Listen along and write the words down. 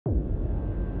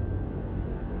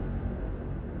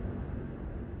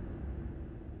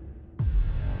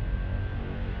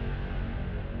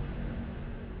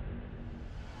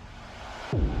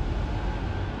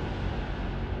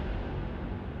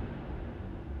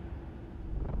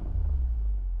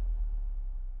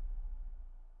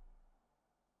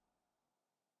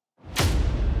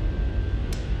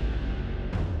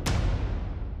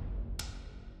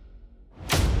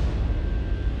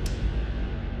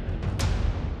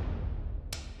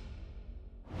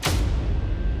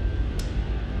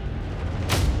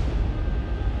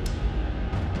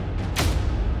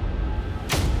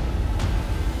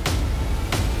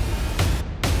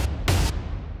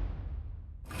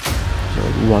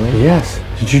running? Yes.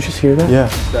 Did you just hear that? Yeah.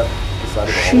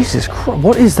 Jesus Christ,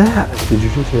 what is that? Did you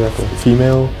just hear that?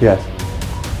 Female? Yes.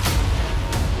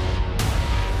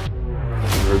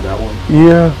 You heard that one?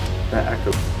 Yeah. That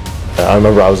echo. I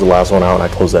remember I was the last one out and I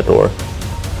closed that door.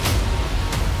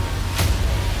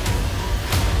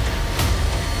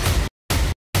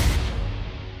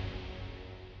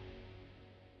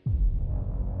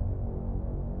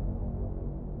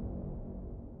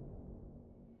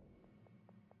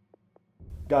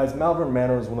 Guys, Malvern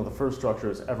Manor is one of the first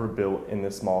structures ever built in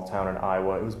this small town in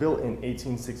Iowa. It was built in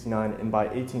 1869, and by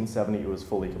 1870 it was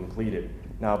fully completed.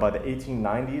 Now, by the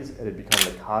 1890s, it had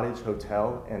become the Cottage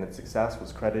Hotel, and its success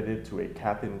was credited to a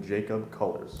Captain Jacob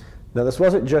Cullers. Now, this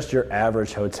wasn't just your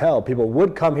average hotel. People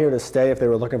would come here to stay if they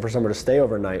were looking for somewhere to stay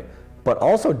overnight, but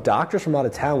also doctors from out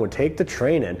of town would take the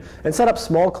train in and set up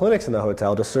small clinics in the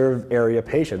hotel to serve area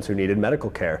patients who needed medical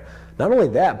care. Not only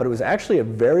that, but it was actually a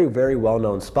very, very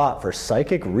well-known spot for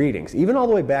psychic readings, even all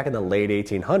the way back in the late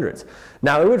 1800s.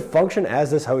 Now, it would function as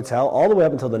this hotel all the way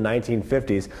up until the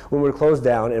 1950s, when it would close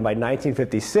down, and by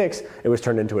 1956, it was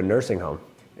turned into a nursing home.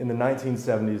 In the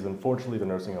 1970s, unfortunately, the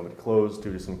nursing home had closed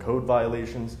due to some code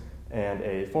violations, and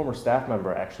a former staff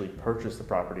member actually purchased the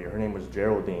property. Her name was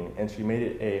Geraldine, and she made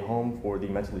it a home for the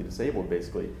mentally disabled,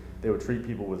 basically. They would treat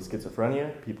people with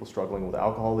schizophrenia, people struggling with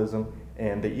alcoholism,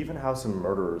 and they even house some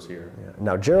murderers here. Yeah.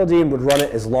 Now, Geraldine would run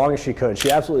it as long as she could.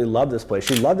 She absolutely loved this place.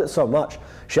 She loved it so much.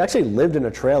 She actually lived in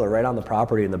a trailer right on the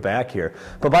property in the back here.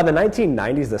 But by the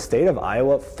 1990s, the state of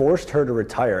Iowa forced her to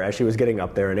retire as she was getting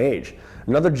up there in age.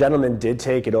 Another gentleman did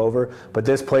take it over, but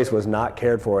this place was not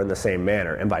cared for in the same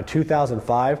manner. And by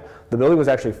 2005, the building was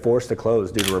actually forced to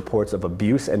close due to reports of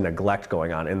abuse and neglect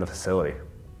going on in the facility.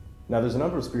 Now, there's a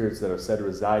number of spirits that are said to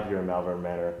reside here in Malvern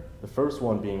Manor. The first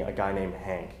one being a guy named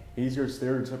Hank. He's your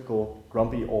stereotypical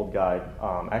grumpy old guy.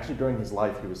 Actually, during his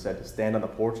life, he was said to stand on the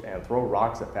porch and throw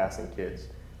rocks at passing kids.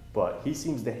 But he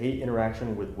seems to hate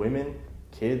interaction with women,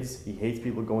 kids. He hates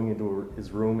people going into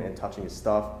his room and touching his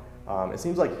stuff. It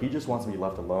seems like he just wants to be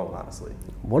left alone, honestly.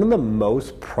 One of the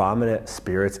most prominent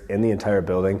spirits in the entire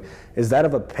building is that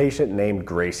of a patient named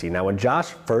Gracie. Now, when Josh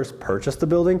first purchased the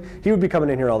building, he would be coming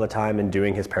in here all the time and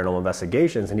doing his paranormal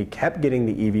investigations, and he kept getting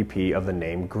the EVP of the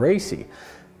name Gracie.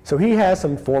 So he has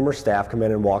some former staff come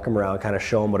in and walk him around, kind of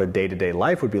show him what a day-to-day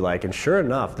life would be like, and sure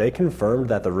enough, they confirmed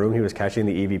that the room he was catching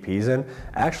the EVPs in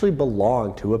actually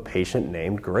belonged to a patient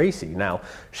named Gracie. Now,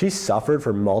 she suffered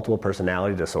from multiple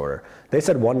personality disorder. They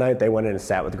said one night they went in and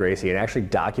sat with Gracie and actually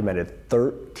documented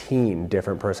 13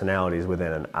 different personalities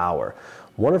within an hour.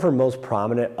 One of her most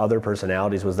prominent other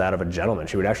personalities was that of a gentleman.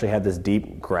 She would actually have this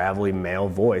deep, gravelly male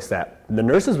voice that the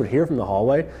nurses would hear from the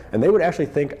hallway, and they would actually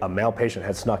think a male patient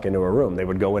had snuck into a room. They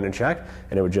would go in and check,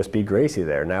 and it would just be Gracie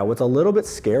there. Now, what's a little bit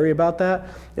scary about that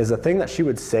is the thing that she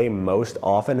would say most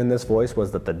often in this voice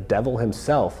was that the devil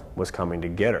himself was coming to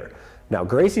get her. Now,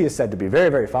 Gracie is said to be very,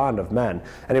 very fond of men.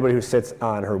 Anybody who sits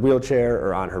on her wheelchair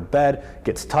or on her bed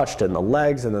gets touched in the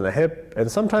legs and then the hip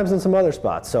and sometimes in some other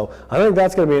spots. So I think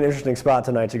that's going to be an interesting spot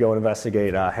tonight to go and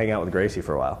investigate, hang out with Gracie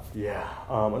for a while. Yeah.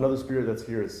 Another spirit that's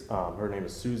here is, her name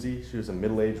is Susie. She was a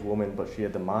middle-aged woman, but she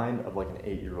had the mind of like an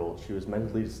 8-year-old. She was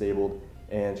mentally disabled,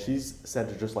 and she's said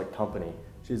to just like company.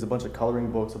 She has a bunch of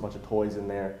coloring books, a bunch of toys in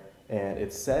there, and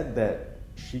it's said that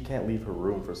she can't leave her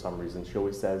room for some reason. She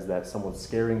always says that someone's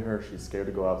scaring her. She's scared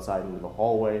to go outside into the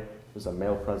hallway. There's a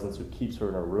male presence who keeps her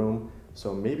in her room.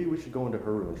 So maybe we should go into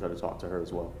her room and try to talk to her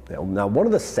as well. Now, one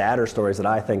of the sadder stories that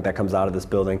I think that comes out of this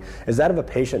building is that of a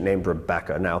patient named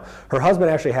Rebecca. Now, her husband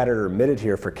actually had her admitted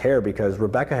here for care because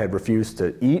Rebecca had refused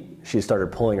to eat. She started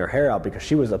pulling her hair out because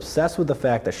she was obsessed with the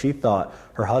fact that she thought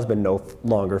her husband no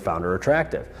longer found her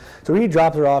attractive. So he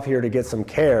dropped her off here to get some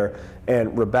care,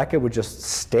 and Rebecca would just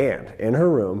stand in her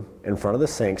room in front of the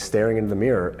sink, staring into the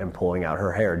mirror and pulling out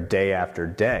her hair day after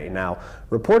day. Now,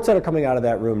 reports that are coming out of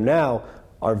that room now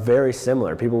are very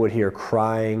similar. People would hear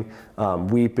crying,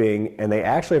 weeping, and they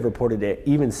actually have reported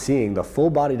even seeing the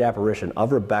full-bodied apparition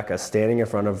of Rebecca standing in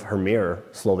front of her mirror,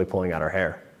 slowly pulling out her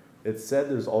hair. It's said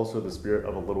there's also the spirit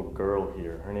of a little girl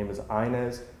here. Her name is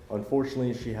Inez.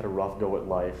 Unfortunately, she had a rough go at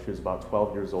life. She was about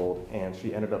 12 years old, and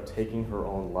she ended up taking her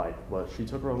own life. But she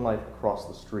took her own life across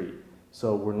the street.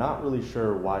 So we're not really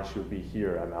sure why she would be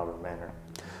here at Malvern Manor.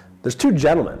 There's two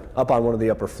gentlemen up on one of the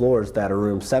upper floors that are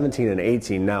rooms 17 and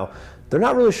 18. Now, they're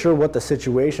not really sure what the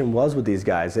situation was with these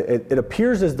guys. It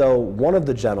appears as though one of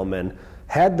the gentlemen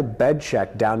had the bed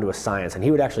checked down to a science, and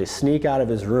he would actually sneak out of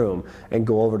his room and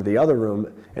go over to the other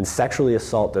room and sexually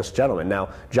assault this gentleman. Now,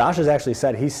 Josh has actually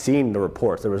said he's seen the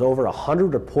reports. There was over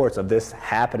 100 reports of this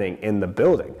happening in the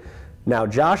building. Now,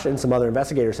 Josh and some other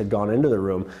investigators had gone into the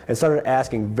room and started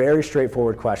asking very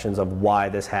straightforward questions of why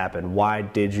this happened. Why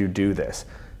did you do this?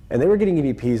 And they were getting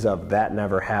EVPs of, that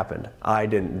never happened. I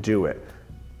didn't do it.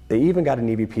 They even got an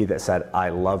EVP that said, I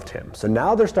loved him. So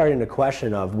now they're starting to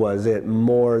question of, was it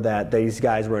more that these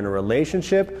guys were in a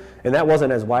relationship? And that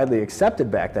wasn't as widely accepted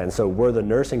back then. So were the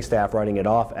nursing staff writing it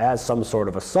off as some sort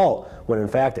of assault, when in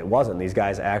fact it wasn't? These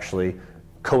guys actually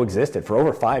coexisted for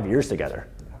over 5 years together.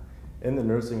 In the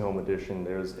nursing home edition,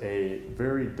 there's a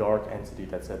very dark entity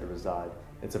that's said to reside.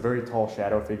 It's a very tall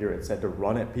shadow figure. It's said to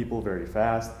run at people very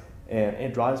fast. And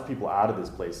it drives people out of this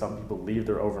place. Some people leave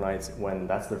their overnights when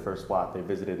that's their first spot they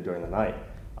visited during the night.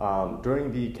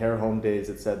 During the care home days,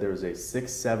 it said there was a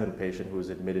 6'7" patient who was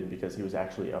admitted because he was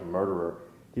actually a murderer.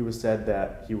 He was said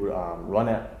that he would run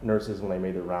at nurses when they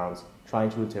made their rounds, trying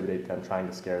to intimidate them, trying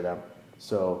to scare them.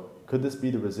 So could this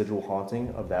be the residual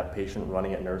haunting of that patient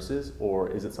running at nurses, or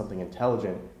is it something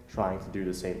intelligent trying to do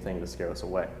the same thing to scare us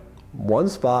away? One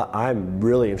spot I'm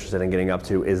really interested in getting up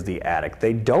to is the attic.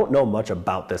 They don't know much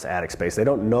about this attic space. They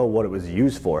don't know what it was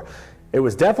used for. It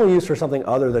was definitely used for something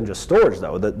other than just storage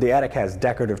though. The attic has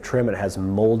decorative trim, it has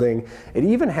molding, it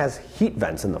even has heat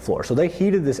vents in the floor. So they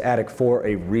heated this attic for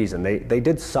a reason. They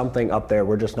did something up there,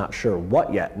 we're just not sure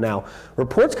what yet. Now,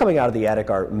 reports coming out of the attic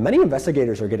are many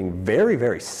investigators are getting very,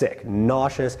 very sick,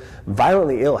 nauseous,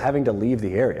 violently ill, having to leave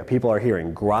the area. People are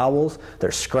hearing growls, they're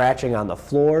scratching on the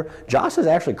floor. Josh has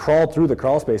actually crawled through the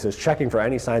crawl spaces checking for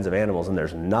any signs of animals, and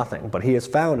there's nothing, but he has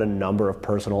found a number of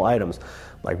personal items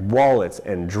like wallets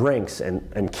and drinks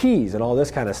and keys and all this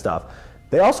kind of stuff.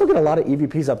 They also get a lot of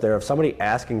EVPs up there of somebody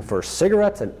asking for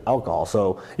cigarettes and alcohol.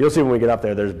 So you'll see when we get up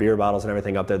there, there's beer bottles and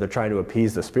everything up there. They're trying to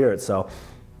appease the spirits. So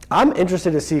I'm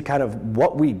interested to see kind of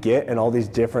what we get in all these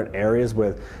different areas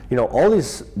with, you know, all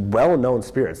these well-known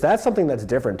spirits. That's something that's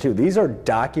different too. These are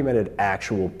documented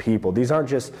actual people. These aren't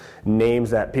just names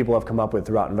that people have come up with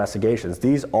throughout investigations.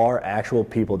 These are actual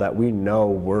people that we know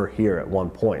were here at one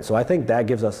point. So I think that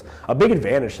gives us a big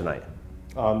advantage tonight.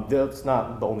 That's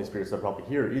not the only spirits that are probably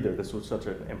here either. This was such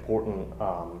an important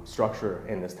structure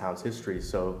in this town's history.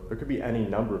 So there could be any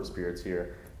number of spirits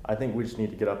here. I think we just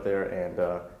need to get up there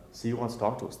and see who wants to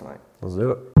talk to us tonight. Let's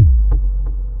do it.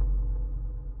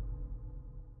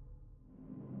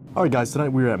 All right, guys, tonight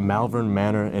we're at Malvern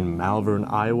Manor in Malvern,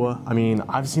 Iowa. I mean,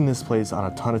 I've seen this place on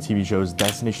a ton of TV shows.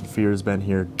 Destination Fear has been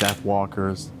here, Death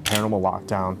Walkers, Paranormal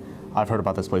Lockdown. I've heard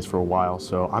about this place for a while,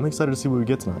 so I'm excited to see what we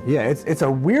get tonight. Yeah, it's a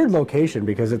weird location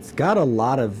because it's got a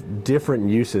lot of different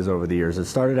uses over the years. It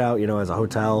started out, you know, as a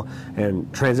hotel and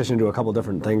transitioned to a couple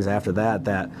different things after that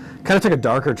kind of took a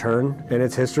darker turn in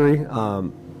its history.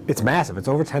 It's massive. It's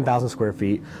over 10,000 square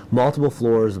feet, multiple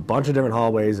floors, a bunch of different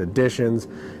hallways, additions.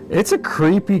 It's a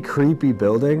creepy, creepy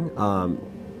building.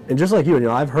 And just like you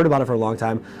know, I've heard about it for a long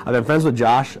time. I've been friends with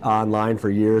Josh online for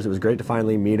years. It was great to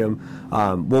finally meet him.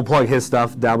 We'll plug his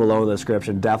stuff down below in the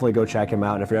description. Definitely go check him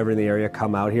out. And if you're ever in the area,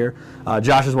 come out here.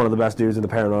 Josh is one of the best dudes in the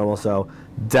paranormal, so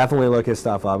definitely look his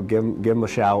stuff up. Give him a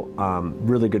shout.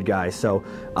 Really good guy. So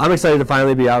I'm excited to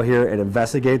finally be out here and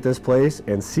investigate this place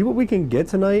and see what we can get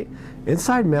tonight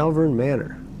inside Malvern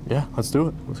Manor. Yeah, let's do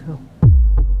it. Let's go.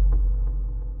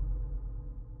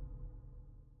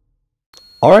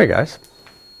 All right, guys.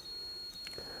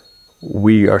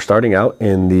 We are starting out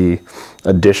in the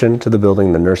addition to the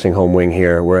building, the nursing home wing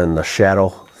here. We're in the shadow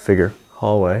figure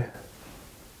hallway.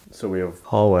 So we have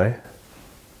Hallway.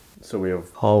 So we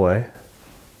have Hallway.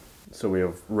 So we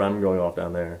have REM going off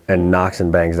down there. And knocks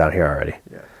and bangs down here already.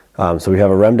 Yeah. So we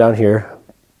have a REM down here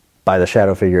by the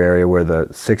shadow figure area where the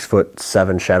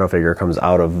 6'7" shadow figure comes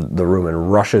out of the room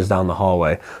and rushes down the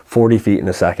hallway 40 feet in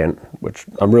a second, which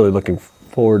I'm really looking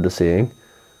forward to seeing.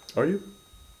 Are you?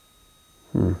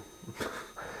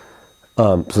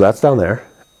 So that's down there.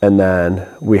 And then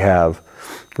we have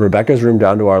Rebecca's room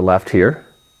down to our left here.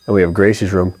 And we have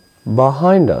Gracie's room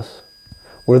behind us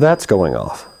where that's going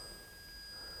off.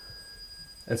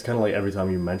 It's kind of like every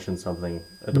time you mention something,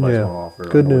 a device going off. Or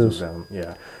good news. Down.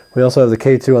 Yeah. We also have the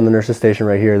K2 on the nurse's station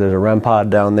right here. There's a REM pod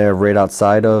down there right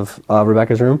outside of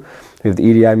Rebecca's room. We have the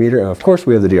EDI meter. And of course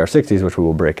we have the DR60s, which we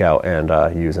will break out and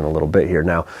use in a little bit here.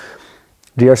 Now,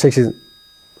 DR60s,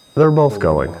 they're both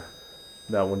going.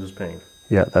 That one just pinged.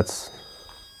 Yeah, that's...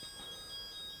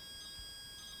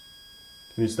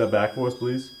 Can you step back for us,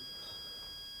 please?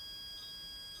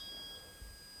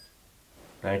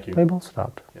 Thank you. They both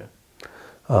stopped. Yeah.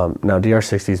 Now,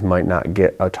 DR60s might not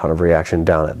get a ton of reaction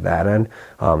down at that end.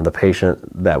 The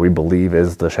patient that we believe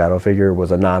is the shadow figure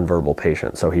was a nonverbal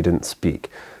patient, so he didn't speak.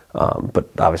 But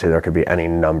obviously there could be any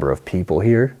number of people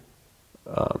here.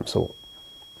 So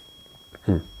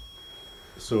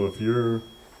if you're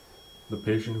the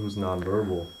patient who's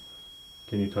nonverbal,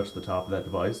 Can you touch the top of that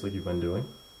device like you've been doing?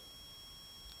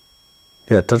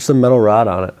 Yeah, touch the metal rod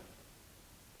on it.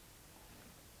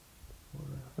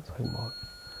 That's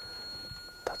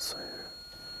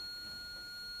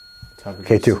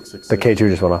K2. The K2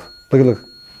 just went off. Look.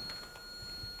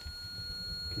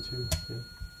 K2, yeah.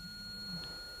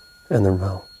 And then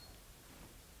well.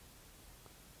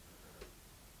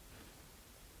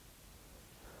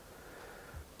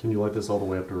 Can you light this all the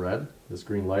way up to red? This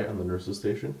green light on the nurse's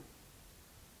station?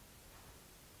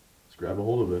 Just grab a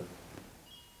hold of it.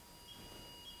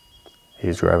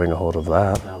 He's grabbing a hold of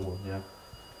that. That one, yeah.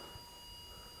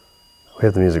 We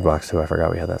have the music box too. I forgot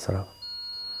we had that set up.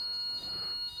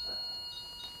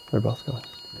 They're both going.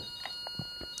 Yeah.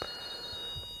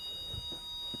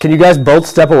 Can you guys both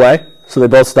step away so they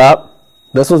both stop?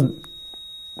 This was... And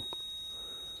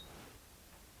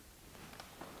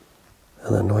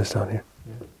then noise down here.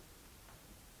 Yeah.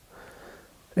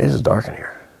 It is dark in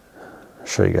here. I'll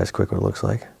show you guys quick what it looks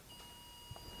like.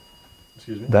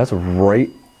 Excuse me? That's right.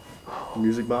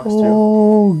 Music box too?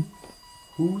 Oh.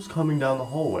 Who's coming down the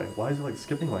hallway? Why is it like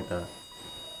skipping like that?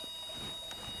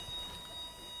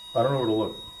 I don't know where to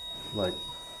look. Like...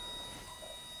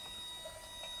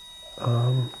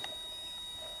 I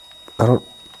don't...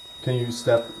 Can you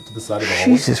step to the side of the hallway?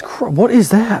 Jesus Christ, what is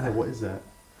that? Oh, what is that?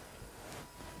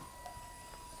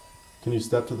 Can you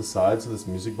step to the side so this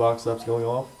music box stops going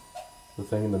off? The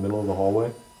thing in the middle of the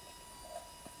hallway?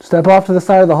 Step off to the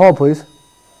side of the hall, please.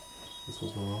 This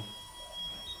was going off.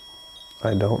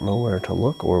 I don't know where to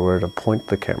look or where to point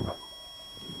the camera.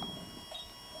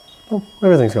 Oh,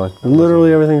 everything's going.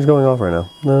 Literally everything's going off right now.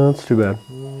 No, that's too bad.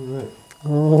 Alright.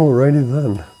 Alrighty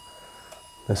then.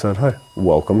 I said, hi,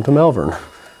 welcome to Malvern.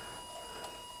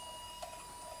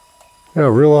 Yeah,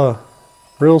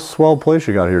 real swell place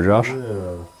you got here, Josh.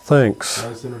 Yeah. Thanks.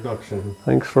 Nice introduction.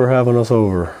 Thanks for having us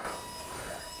over.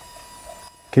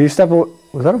 Can you step away?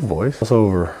 Was that a voice? Us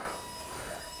over.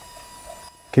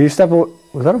 Can you step away?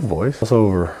 Was that a voice? Us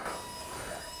over.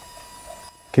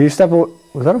 Can you step away?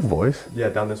 Was that a voice? Yeah,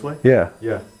 down this way? Yeah.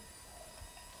 Yeah.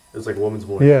 It's like a woman's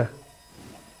voice. Yeah.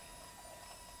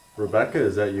 Rebecca,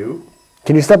 is that you?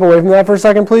 Can you step away from that for a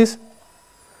second, please?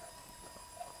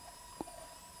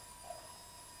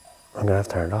 I'm gonna have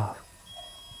to turn it off.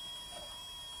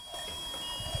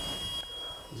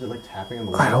 Is it like tapping on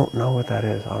the window? I don't know what that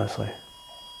is, honestly.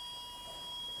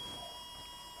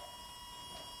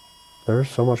 There's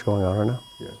so much going on right now.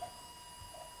 Yeah.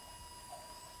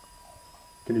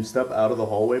 Can you step out of the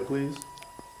hallway, please?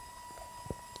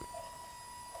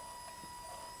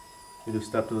 Either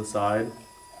step to the side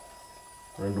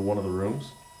or into one of the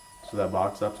rooms so that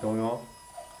box stops going off.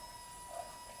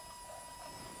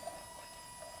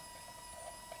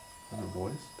 Is there a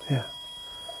voice? Yeah.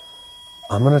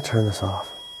 I'm gonna turn this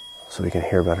off so we can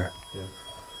hear better. Yeah.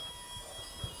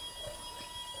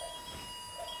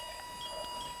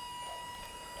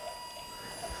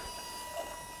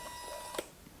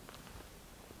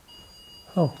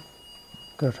 Oh,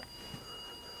 good.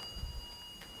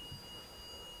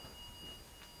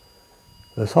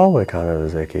 This hallway kind of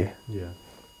is icky. Yeah.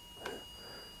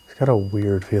 It's got a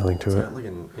weird feeling to It's it. got like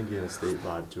an Indiana State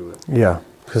vibe to it. Yeah,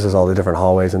 because there's all the different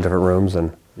hallways and different rooms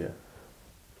and Yeah.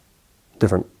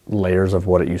 different layers of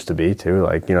what it used to be too.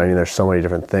 Like, you know, I mean, there's so many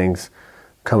different things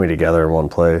coming together in one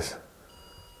place.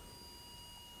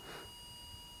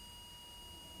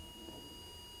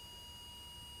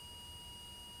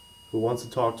 Who wants to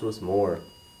talk to us more?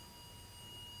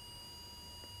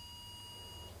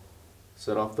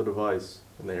 Set off the device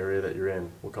in the area that you're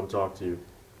in. We'll come talk to you.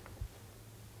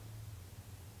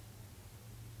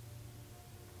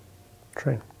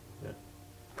 Train. Yeah.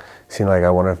 Seem like I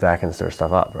wonder if that can stir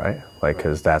stuff up, right? Like,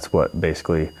 because that's what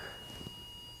basically.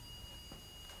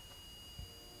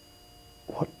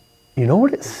 What? You know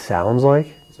what it sounds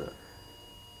like? What's that?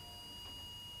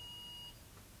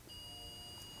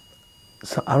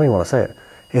 So, I don't even want to say it.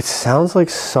 It sounds like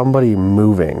somebody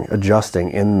moving, adjusting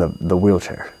in the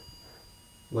wheelchair.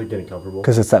 Like getting comfortable?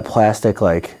 Because it's that plastic,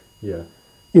 like, Yeah.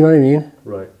 you know what I mean?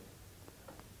 Right.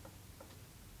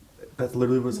 That's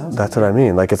literally what it sounds That's what I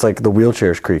mean. Like, it's like the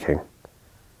wheelchair's creaking. Are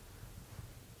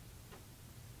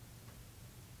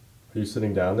you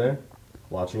sitting down there,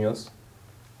 watching us?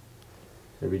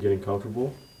 Maybe getting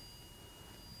comfortable?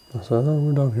 So, oh,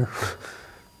 we're down here.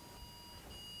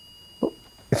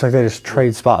 It's like they just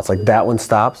trade spots. Like, that one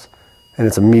stops, and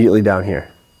it's immediately down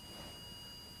here.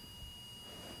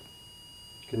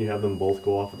 Can you have them both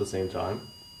go off at the same time?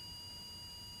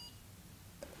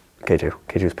 K2.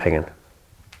 K2's pinging.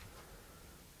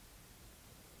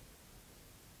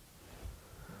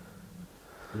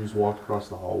 You just walked across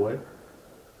the hallway.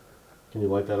 Can you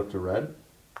light that up to red?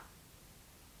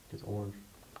 It's orange.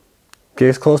 Get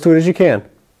as close to it as you can.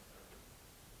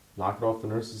 Knock it off the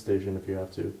nurse's station if you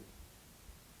have to.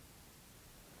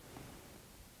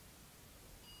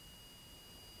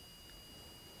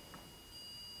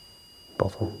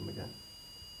 Both of Move them. them again.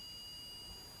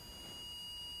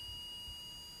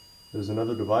 There's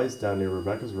another device down near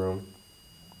Rebecca's room.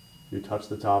 You touch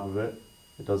the top of it,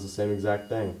 it does the same exact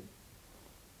thing.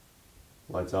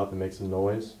 Lights up and makes a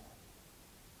noise.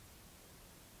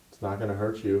 It's not going to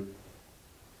hurt you.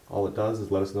 All it does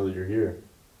is let us know that you're here.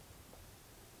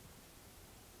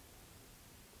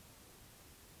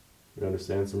 We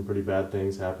understand some pretty bad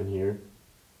things happen here.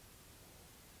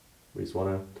 We just want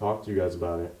to talk to you guys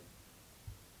about it.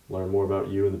 Learn more about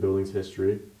you and the building's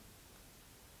history.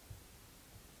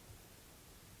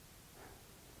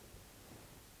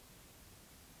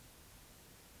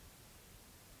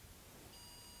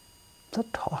 Is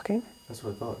that talking? That's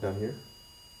what I thought down here.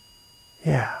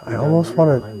 Yeah, I Down almost here want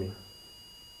to. behind me.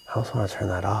 I almost want to turn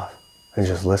that off and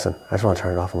just listen. I just want to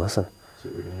turn it off and listen. See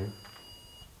what we can hear.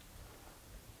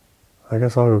 I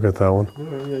guess I'll go get that one.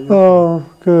 Yeah, yeah, Oh,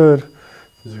 good.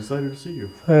 He's excited to see you.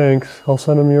 Thanks. I'll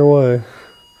send him your way.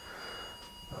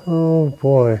 Oh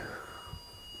boy.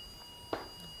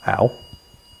 Ow.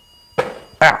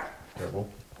 Ow. Careful.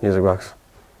 Music box.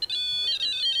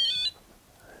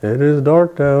 It is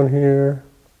dark down here.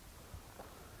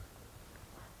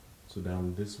 So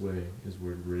down this way is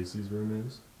where Gracie's room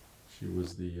is. She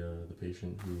was the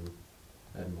patient who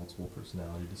had multiple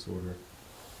personality disorder.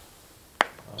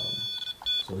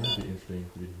 So it would be interesting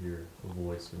if we could hear a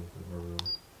voice in her room.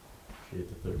 She had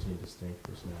the 13 distinct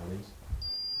personalities.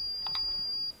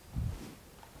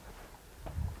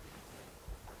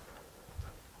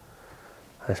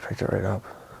 I just picked it right up.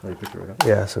 Oh, you picked it right up?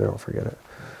 Yeah, so we don't forget it.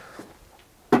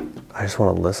 I just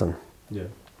want to listen. Yeah.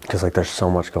 Because like there's so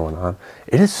much going on.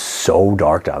 It is so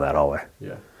dark down that hallway.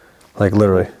 Yeah. Like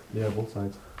literally. Yeah, both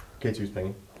sides. K2's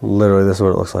pinging. Literally, this is what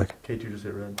it looks like. K2 just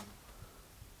hit red.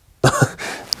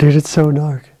 Dude, it's so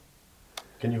dark.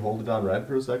 Can you hold it on red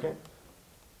for a second?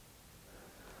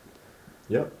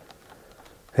 Yep.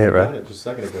 Hit You got red. it just a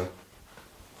second ago.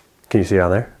 Can you see on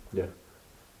there? Yeah.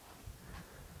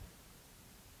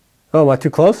 Oh, am I too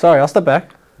close? Sorry, I'll step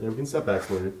back. Yeah, we can step back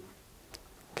for you.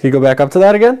 Can you go back up to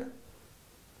that again?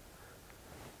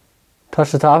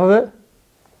 Touch the top of it?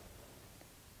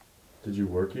 Did you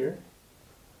work here?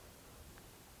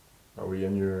 Are we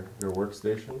in your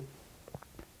workstation?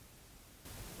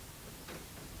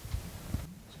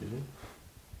 Excuse me?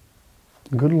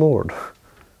 Good Lord.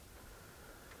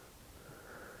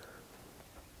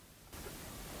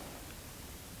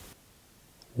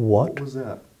 What? What was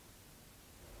that?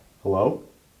 Hello?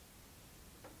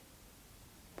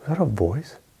 Was that a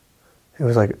voice? It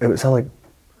was like, it sounded like,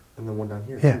 And then one down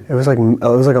here. yeah, too. it was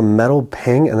like a metal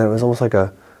ping, and then it was almost like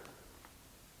a,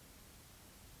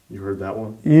 You heard that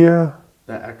one? yeah,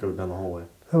 That echoed down the hallway.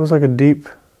 that was like a deep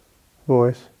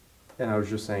voice. And I was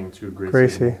just saying to Gracie,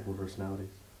 Gracie. multiple personalities.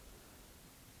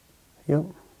 Yep.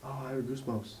 Oh, I have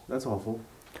goosebumps. That's awful.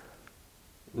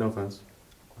 No offense.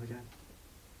 Okay.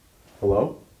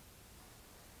 Hello?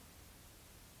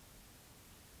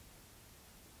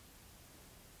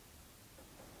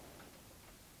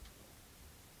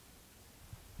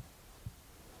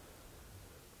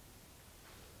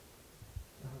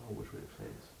 I don't know which way to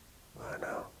face. I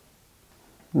know.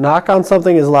 Knock on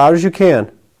something as loud as you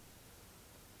can.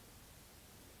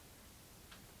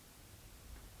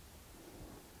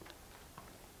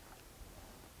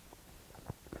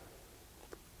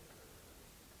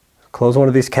 Close one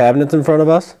of these cabinets in front of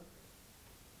us.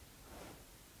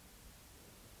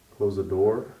 Close a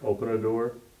door, open a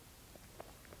door.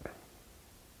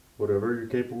 Whatever you're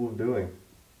capable of doing.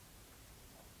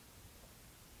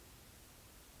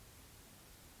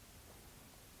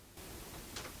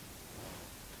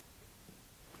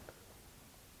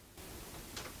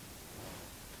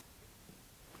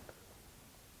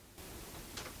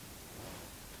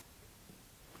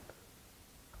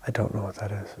 I don't know what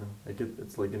that is.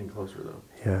 It's like getting closer though,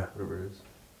 Yeah. whatever it is.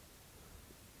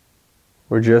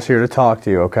 We're just here to talk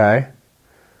to you, okay?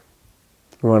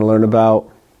 We want to learn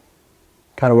about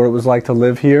kind of what it was like to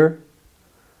live here.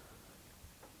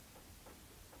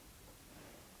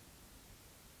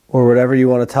 Or whatever you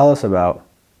want to tell us about.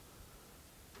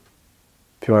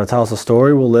 If you want to tell us a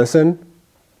story, we'll listen.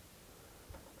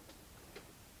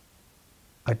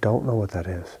 I don't know what that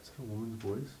is. Is that a woman's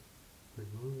voice? Like,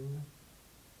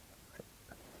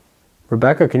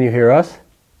 Rebecca, can you hear us?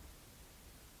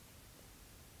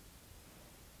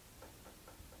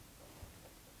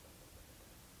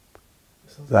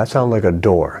 That sounded like a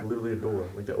door. literally a door,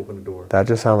 like they open a door. That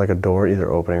just sounded like a door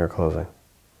either opening or closing.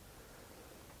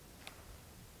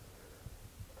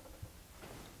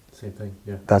 Same thing,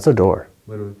 yeah. That's a door.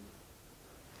 Literally.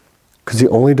 Because the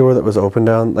only door that was open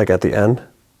down, like at the end,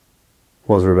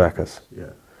 was Rebecca's.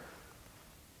 Yeah.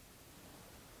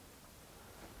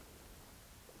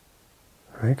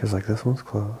 Right? Because like this one's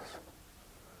closed.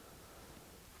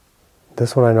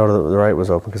 This one I know that the right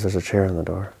was open because there's a chair in the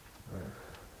door. Right.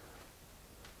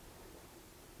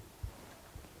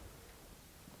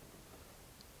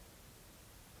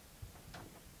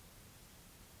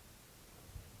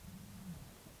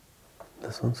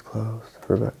 This one's closed.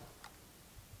 Rebecca.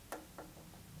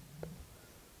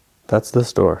 That's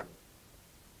this door.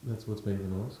 That's what's making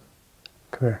the noise?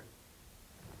 Come here.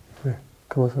 Come here.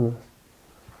 Come listen to this.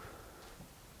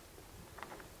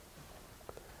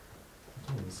 I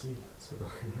can't even see. It's so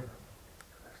dark in here.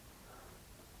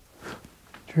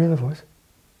 Did you hear the voice?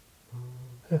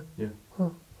 Yeah. Yeah.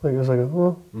 Oh, like it was like a,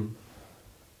 oh. Mm.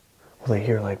 Well, they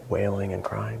hear like wailing and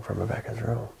crying from Rebecca's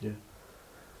room. Yeah.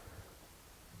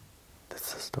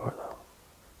 That's this door though.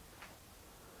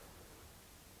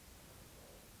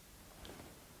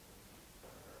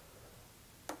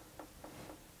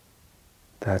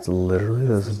 That's literally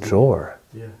this door.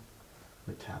 Yeah.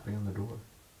 Like tapping on the door.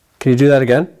 Can you do that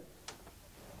again?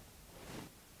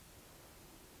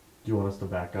 Do you want us to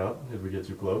back up if we get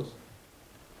too close?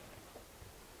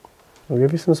 I'll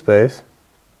give you some space.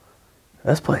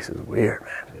 This place is weird,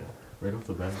 man. Yeah. Right off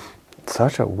the bat. It's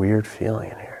such a weird feeling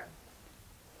in here.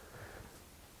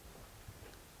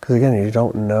 Because again, you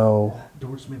don't know. That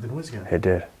door just made the noise again. It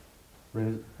did.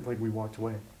 Right, like we walked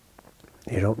away.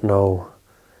 You don't know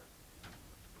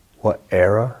what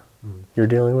era you're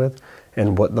dealing with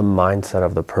and what the mindset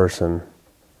of the person.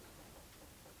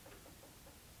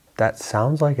 That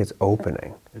sounds like it's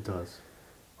opening. It does.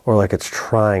 Or like it's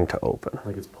trying to open.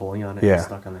 Like it's pulling on it Yeah. and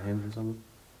stuck on the hinge or something.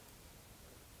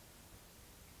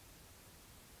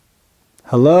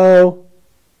 Hello?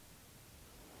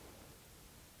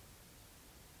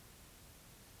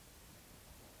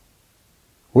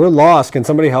 We're lost. Can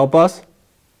somebody help us?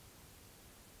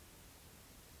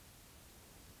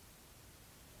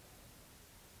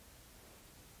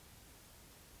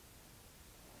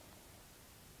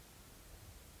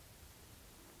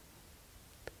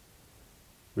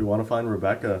 We want to find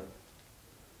Rebecca.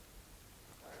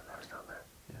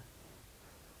 Yeah.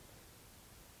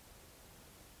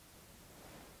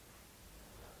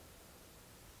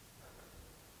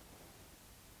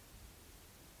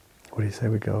 What do you say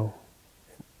we go?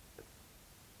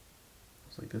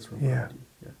 It's like this room. Yeah. behind you.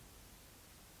 Yeah.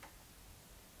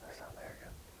 That's not there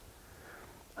again.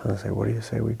 I was going to say, what do you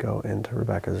say we go into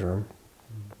Rebecca's room,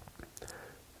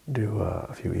 do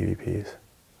a few EVPs,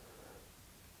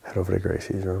 head over to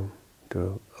Gracie's room,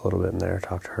 do a little bit in there,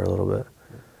 talk to her a little bit,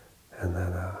 and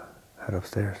then head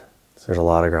upstairs. There's a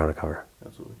lot of ground to cover.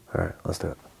 Absolutely. All right, let's do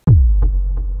it.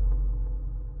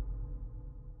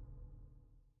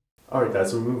 All right,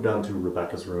 guys, so we moved down to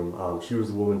Rebecca's room. She was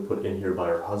the woman put in here by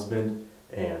her husband,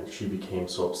 and she became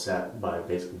so upset by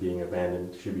basically being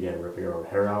abandoned, she began ripping her own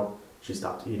hair out. She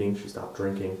stopped eating, she stopped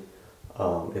drinking.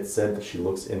 It's said that she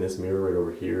looks in this mirror right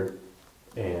over here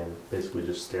and basically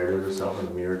just stared at herself in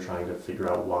the mirror trying to figure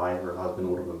out why her husband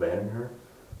would have abandoned her.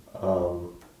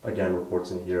 Again,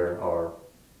 reports in here are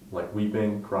like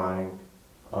weeping, crying.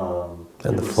 And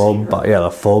the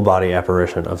full body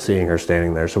apparition of seeing her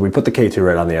standing there. So we put the K2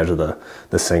 right on the edge of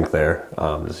the sink there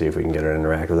to see if we can get her to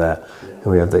interact with that. Yeah. And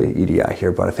we have the EDI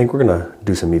here, but I think we're gonna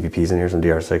do some EVPs in here, some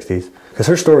DR60s, because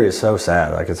her story is so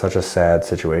sad. Like it's such a sad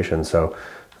situation. So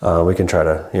we can try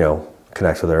to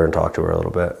connect with her and talk to her a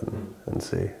little bit and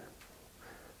see.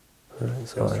 All right,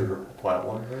 so let's do a quiet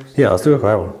one first. Yeah, let's do a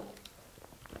quiet one.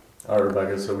 All right,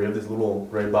 Rebecca. So we have these little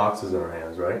gray boxes in our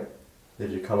hands, right? If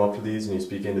you come up to these and you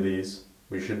speak into these,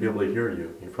 we should be able to hear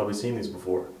you. You've probably seen these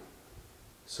before.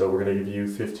 So we're going to give you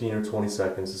 15 or 20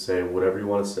 seconds to say whatever you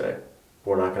want to say.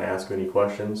 We're not going to ask you any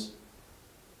questions.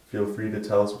 Feel free to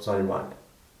tell us what's on your mind.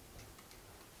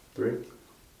 3,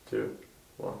 2,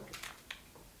 1.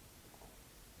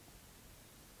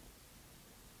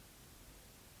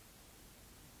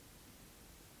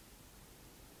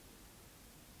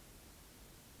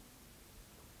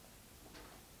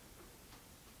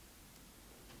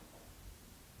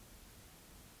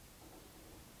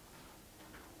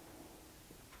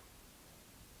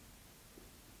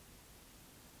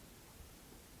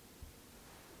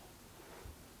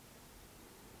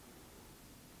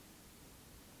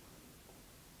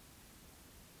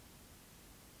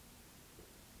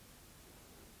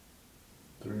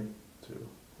 Three, two,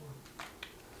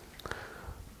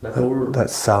 one. That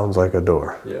sounds like a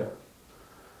door. Yeah.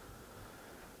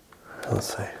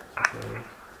 Let's see. Okay.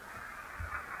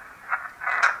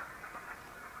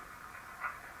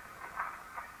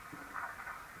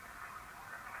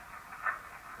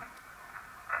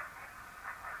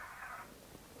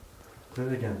 Play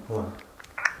it again. Hold on.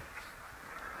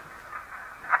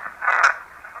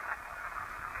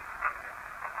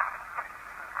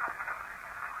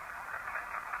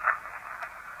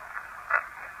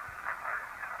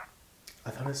 I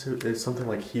thought it's something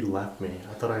like he left me.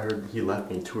 I thought I heard he left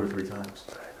me 2 or 3 times.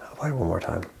 I'll play it one more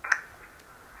time.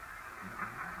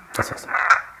 That's awesome.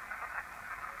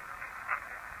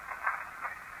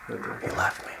 Right there. He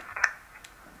left me.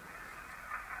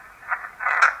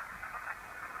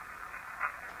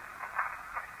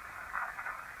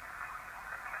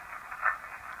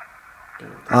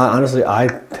 Honestly, I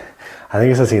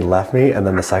think it says he left me, and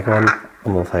then the second one,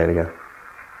 I'm gonna play it again.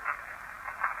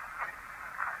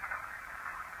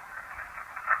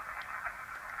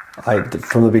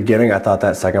 From the beginning, I thought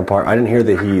that second part, I didn't hear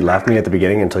that he left me at the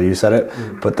beginning until you said it,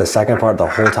 but the second part, the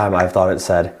whole time I thought it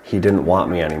said he didn't want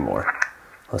me anymore.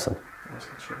 Listen.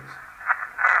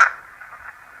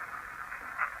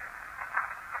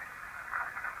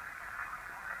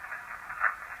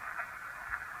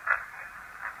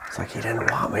 It's like he didn't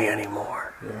want me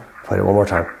anymore. Yeah. Play it one more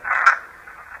time.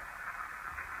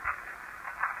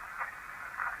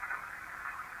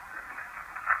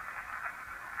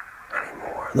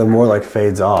 The more like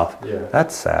fades off. Yeah.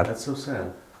 That's sad. That's so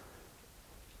sad.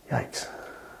 Yikes.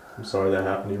 I'm sorry that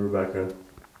happened to you, Rebecca.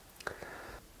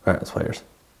 Alright, let's play yours.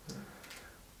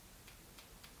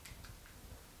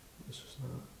 It's just not.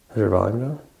 Is your volume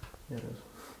down? Yeah, it is.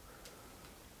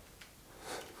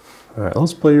 Alright,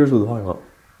 let's play yours with the volume up.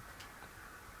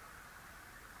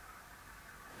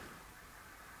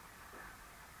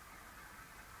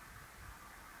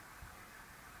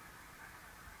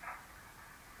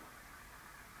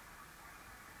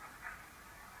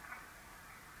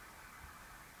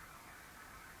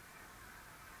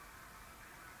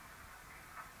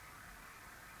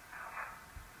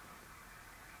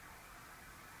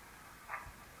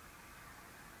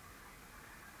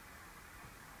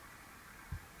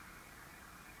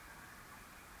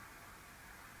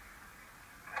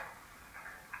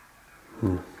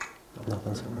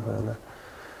 Nothing's going there.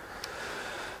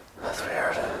 That's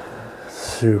weird.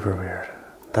 Super weird.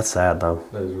 That's sad though.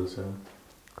 That is really sad.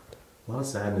 A lot of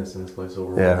sadness in this place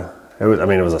overall. Yeah. It was. I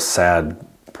mean, it was a sad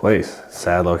place,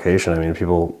 sad location. I mean,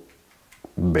 people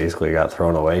basically got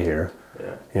thrown away here.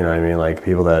 Yeah. You know what I mean? Like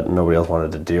people that nobody else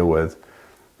wanted to deal with,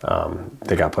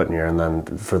 they got put in here, and then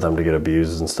for them to get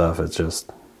abused and stuff, it's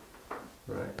just.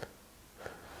 Right.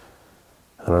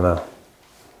 I don't know.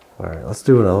 All right, let's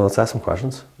do another. Let's ask some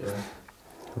questions. Yeah.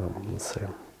 Let's see.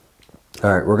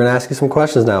 All right, we're going to ask you some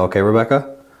questions now, okay,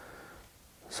 Rebecca?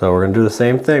 So we're going to do the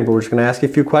same thing, but we're just going to ask you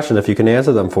a few questions if you can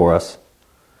answer them for us.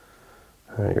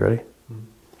 All right, you ready?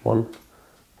 1,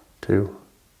 2,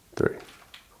 3.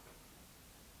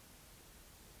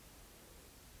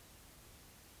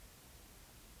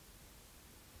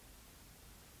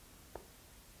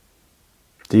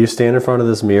 Do you stand in front of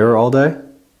this mirror all day?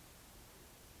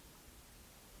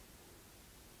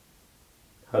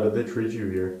 How did they treat you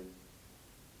here?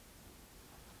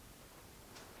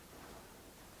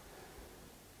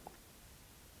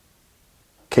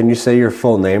 Can you say your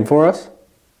full name for us?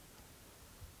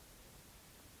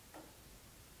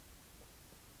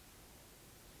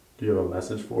 Do you have a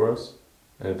message for us?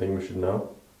 Anything we should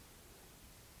know?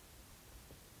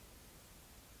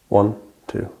 1,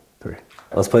 2, 3.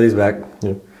 Let's play these back.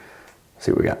 Yeah.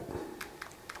 See what we got.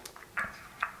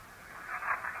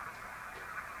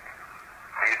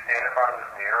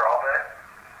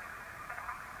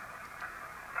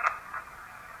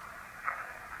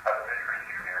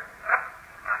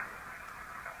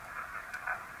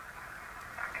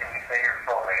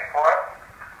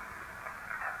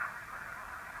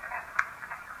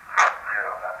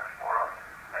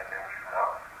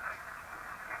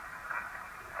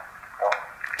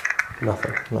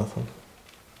 Nothing. Nothing.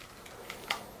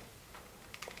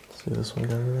 See this one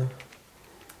down there?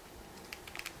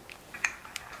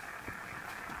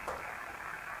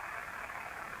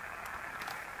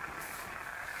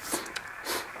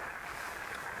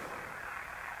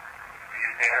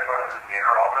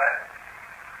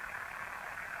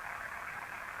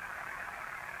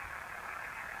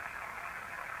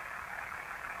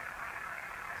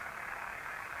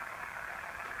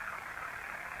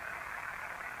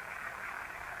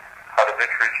 How did they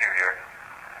treat you here?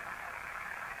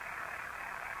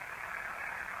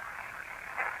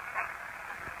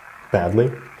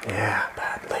 Badly? Yeah,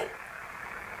 badly.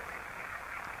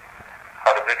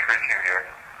 How did they treat you here?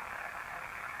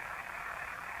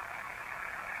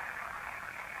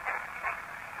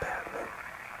 Badly.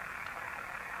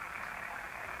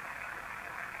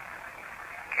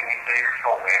 Can you say your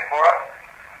full name for us?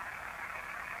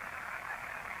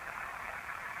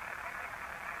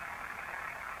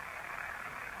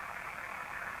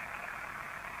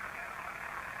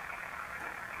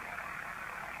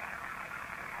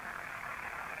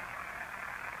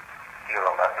 Do you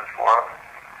have a message for us?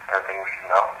 Anything we should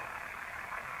know?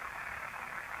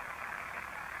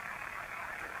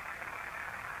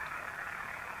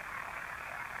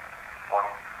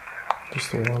 Just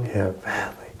the one. Yeah,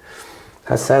 badly.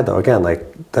 That's sad though. Again,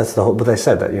 like that's the whole. But they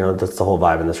said that that's the whole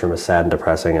vibe in this room is sad and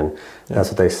depressing, and that's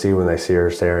what they see when they see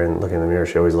her staring, looking in the mirror.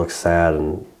 She always looks sad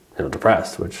and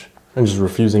depressed, which And just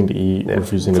refusing to eat,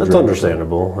 refusing to drink. That's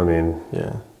understandable. I mean,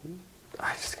 yeah.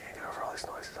 I just can't get over all these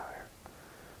noises out here.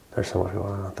 There's so much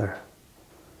going on out there.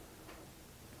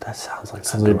 That sounds like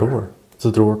It's a door. It's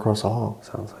a door across the hall.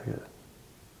 Sounds like it.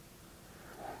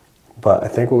 But I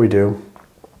think what we do,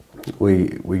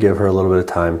 we give her a little bit of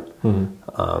time.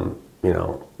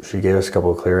 Mm-hmm. She gave us a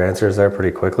couple of clear answers there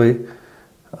pretty quickly.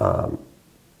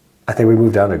 I think we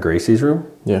moved down to Gracie's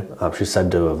room. Yeah. She's said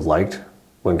to have liked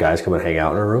when guys come and hang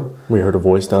out in her room. We heard a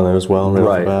voice down there as well.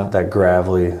 Right, that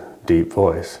gravelly, deep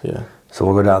voice. Yeah. So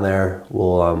we'll go down there.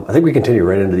 We'll, I think we continue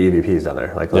right into the EVPs down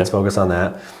there. Like, let's focus on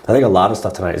that. I think a lot of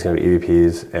stuff tonight is going to be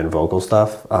EVPs and vocal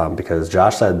stuff because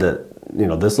Josh said that,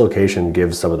 this location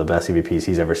gives some of the best EVPs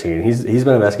he's ever seen. He's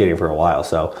been investigating for a while,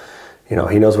 so,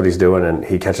 he knows what he's doing and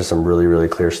he catches some really, really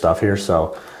clear stuff here.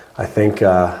 So I think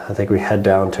we head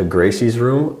down to Gracie's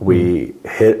room. We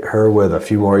hit her with a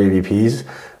few more EVPs,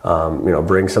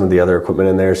 bring some of the other equipment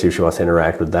in there, see if she wants to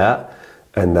interact with that.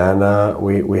 And then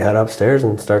we head upstairs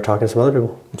and start talking to some other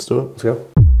people. Let's do it. Let's go.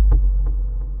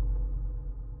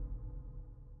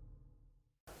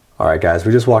 All right, guys,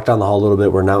 we just walked down the hall a little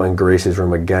bit. We're now in Gracie's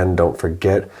room again. Don't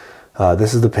forget,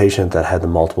 this is the patient that had the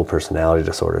multiple personality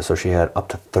disorder. So she had up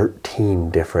to 13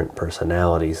 different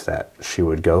personalities that she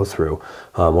would go through.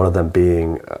 One of them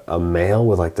being a male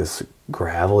with like this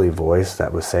gravelly voice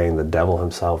that was saying the devil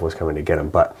himself was coming to get him.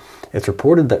 But it's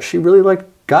reported that she really liked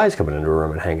guys coming into her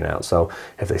room and hanging out. So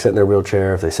if they sit in their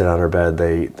wheelchair, if they sit on her bed,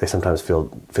 they sometimes feel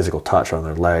physical touch on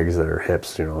their legs, their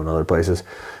hips, and other places.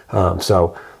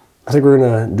 So I think we're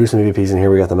gonna do some EVPs in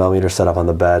here. We got the millimeter set up on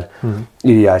the bed,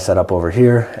 EDI set up over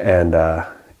here, and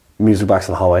music box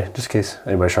in the hallway, just in case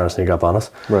anybody's trying to sneak up on us.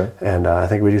 Right. And I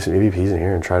think we do some EVPs in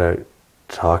here and try to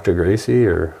talk to Gracie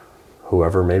or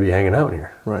whoever may be hanging out in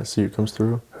here. Right, see who comes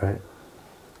through. Right.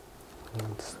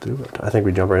 Let's do it. I think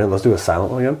we jump right in. Let's do a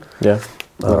silent one again. Yeah.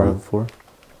 Before.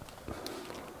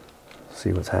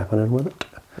 See what's happening with it.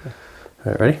 Yeah.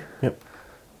 All right, ready? Yep.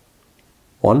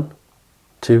 1,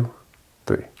 2,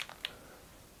 3.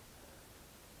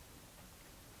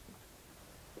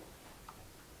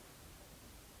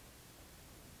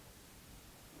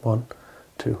 One,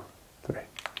 two, three.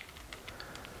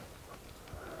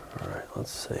 All right,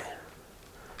 let's see.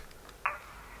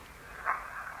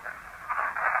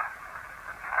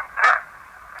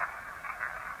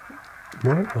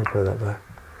 What? I'll play that back.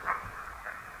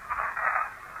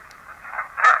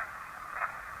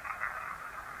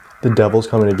 The devil's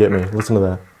coming to get me. Listen to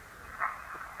that.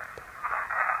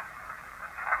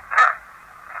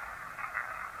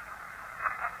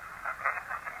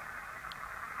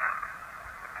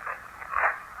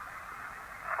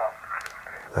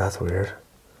 That's weird.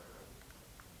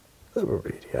 The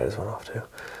EDI just went off too.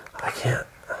 I can't.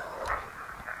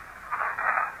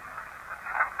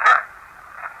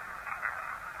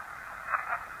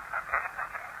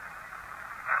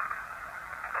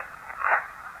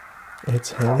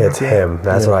 It's him. It's him.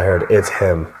 That's what I heard. It's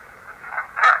him.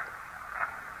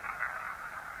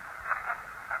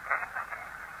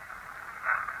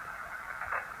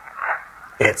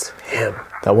 It's him.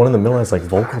 That one in the middle has like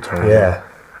vocal tone. Yeah.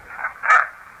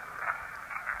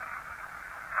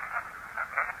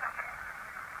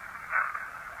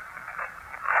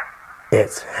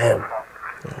 It's him.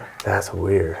 Yeah. That's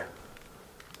weird.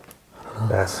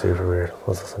 That's super weird.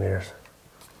 Let's listen to yours.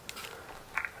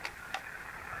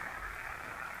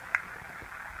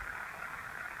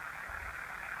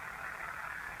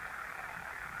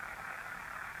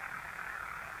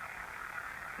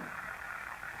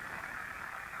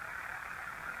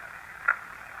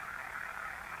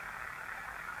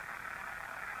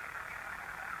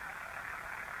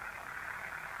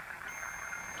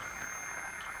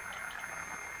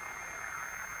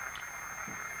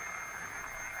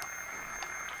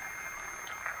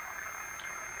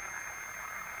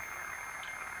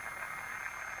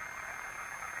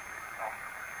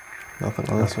 Nothing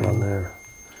on this one there.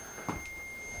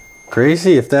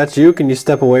 Gracie, if that's you, can you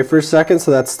step away for a second so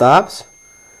that stops?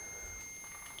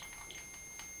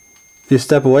 If you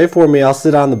step away for me, I'll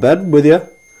sit on the bed with you.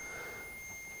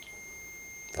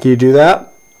 Can you do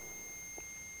that?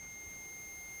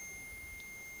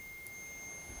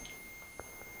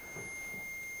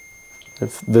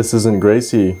 If this isn't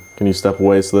Gracie, can you step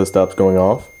away so this stops going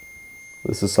off?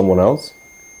 This is someone else?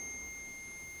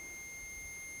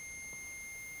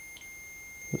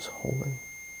 Just holding.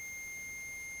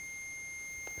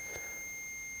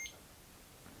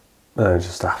 And it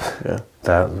just stopped. Yeah.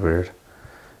 That was weird.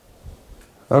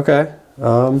 Okay.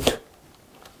 All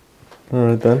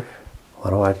right then. Why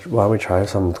don't we try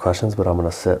some questions? But I'm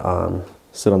gonna sit on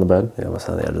the bed. Yeah, I'm gonna sit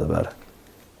on the edge of the bed.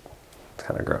 It's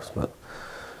kind of gross, but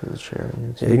There's a chair.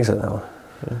 yeah, you can sit in that one.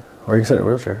 Yeah. Or you can sit in a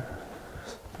wheelchair.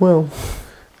 Well.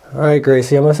 All right,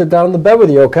 Gracie, I'm gonna sit down in the bed with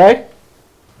you. Okay?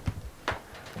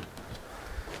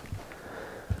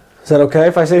 Is that okay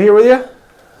if I sit here with you?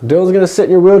 Dylan's gonna sit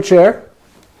in your wheelchair.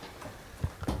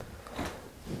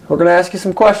 We're gonna ask you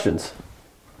some questions.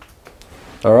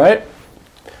 All right?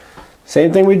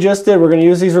 Same thing we just did. We're going to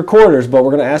use these recorders, but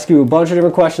we're going to ask you a bunch of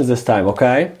different questions this time,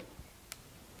 okay?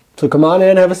 So come on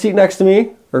in, have a seat next to me,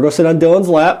 or go sit on Dylan's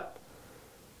lap.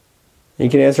 And you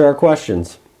can answer our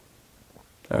questions.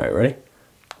 All right, ready?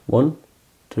 1,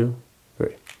 2,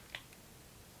 3.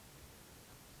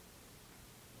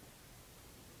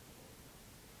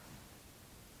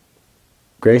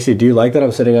 Gracie, do you like that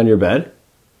I'm sitting on your bed?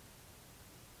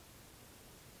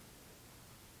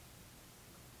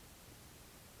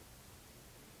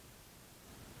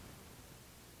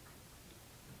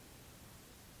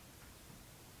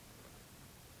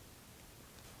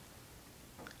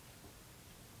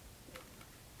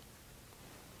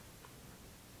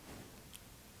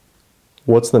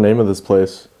 What's the name of this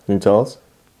place? Can you tell us?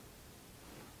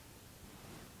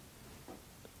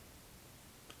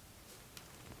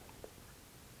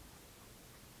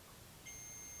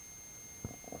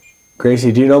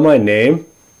 Gracie, do you know my name?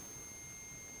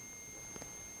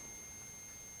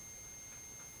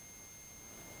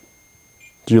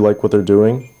 Do you like what they're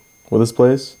doing with this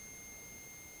place?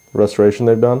 The restoration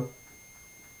they've done?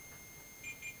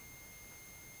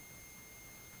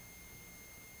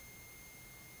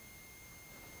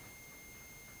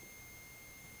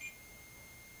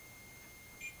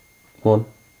 One,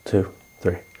 two,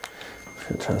 three. I'm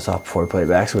going to turn this off before we play it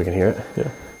back so we can hear it.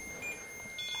 Yeah.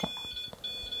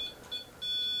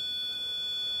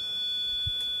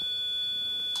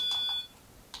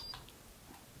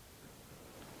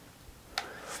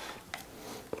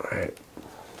 All right.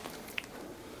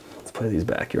 Let's play these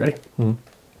back. You ready? Mm-hmm.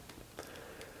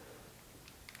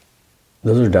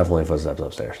 Those are definitely footsteps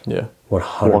upstairs. Yeah.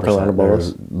 100%. Walking along above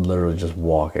us. Literally just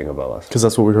walking above us. Because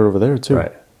that's what we heard over there, too.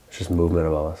 Right. It's just movement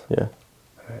above us. Yeah.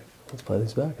 All right. Let's play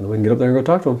these back, and then we can get up there and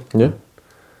go talk to them. Yeah.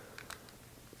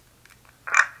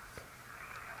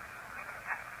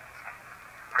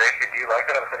 Gracie, do you like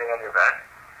that I'm sitting on your bed?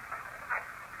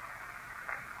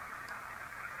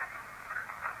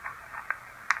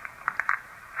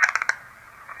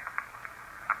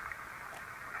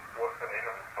 What's the name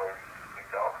of this place? Can you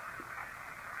tell?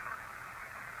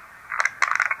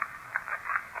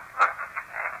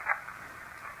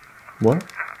 What?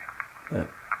 Yeah.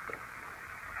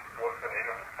 What's the name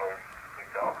of this place? Can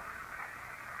you tell?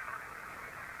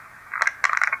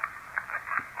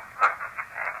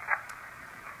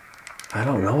 I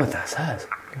don't know what that says.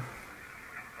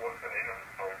 What's the name of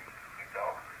this place? Can you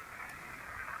tell?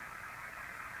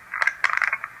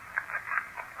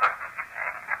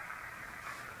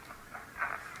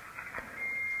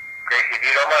 Gracie, do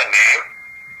you know my name?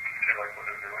 Do you like what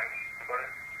they're doing? What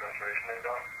restoration they've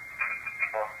done?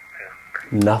 Oh, yeah.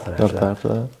 Nothing after Nothing that. after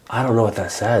that? I don't know what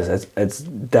that says. It's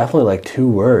definitely like 2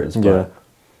 words, but Yeah.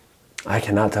 I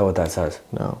cannot tell what that says.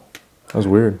 No. That was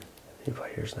weird. You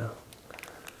play yours now.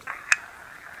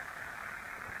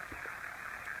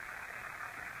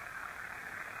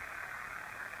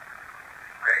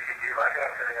 Gracie, do you like that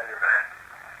I'm sitting on your bed?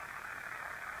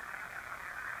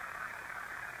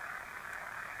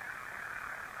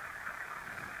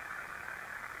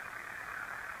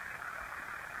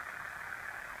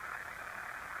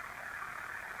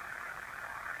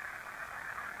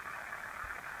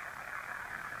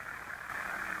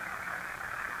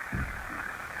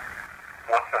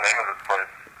 What's the name of this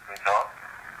place? Can you tell?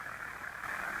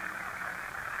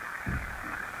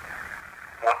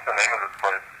 What's the name of this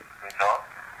place? Can you tell?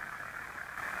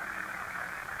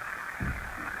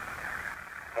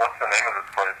 What's the name of this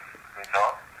place? Can you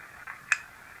tell?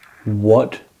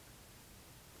 What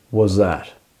was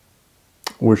that?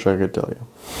 Wish I could tell you.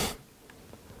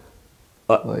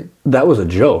 Like that was a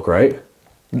joke, right?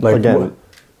 Like Again.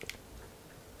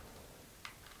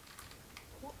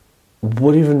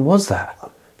 What even was that?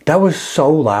 That was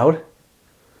so loud.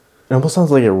 It almost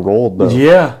sounds like it rolled, though.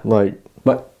 Yeah. Like,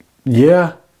 But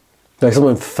yeah. Like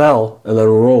someone fell and then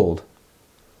rolled.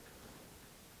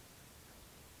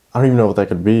 I don't even know what that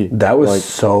could be. That was like,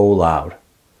 so loud.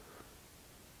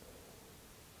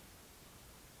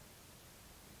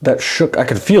 That shook. I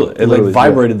could feel it. It like Literally,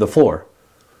 vibrated the floor.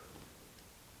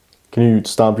 Can you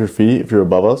stomp your feet if you're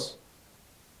above us?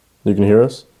 You can hear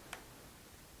us?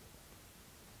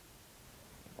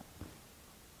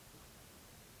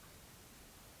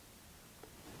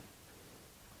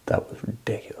 That was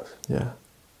ridiculous. Yeah.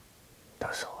 That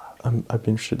was so loud. I'd be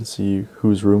interested to see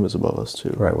whose room is above us,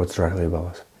 too. Right, what's directly above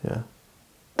us? Yeah.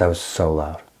 That was so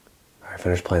loud. All right,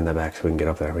 finish playing that back so we can get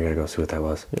up there. We gotta go see what that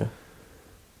was. Yeah.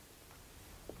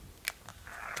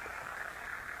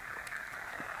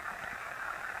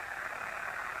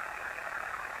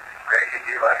 Gracie,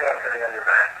 do you like it? I'm sitting on your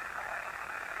bed.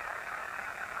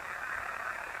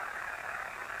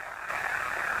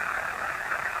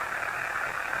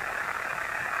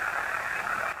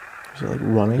 Is it like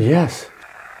running? Yes.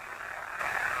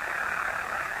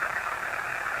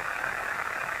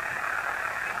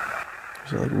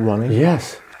 Is it like running?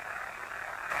 Yes.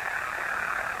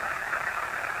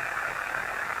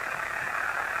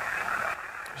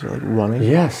 Is it like running?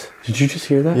 Yes. Did you just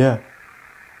hear that? Yeah.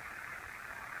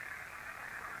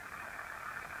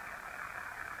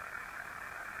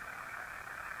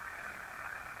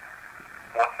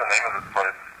 What's the name of this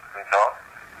place? Can you tell us?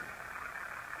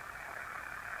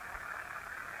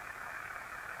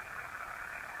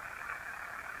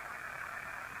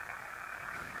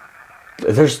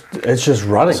 It's just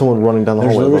running. Someone running down the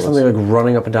There's hallway. literally above us. something like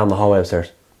running up and down the hallway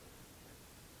upstairs.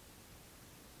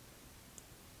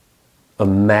 A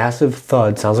massive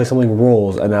thud. Sounds like something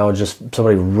rolls, and now it's just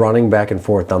somebody running back and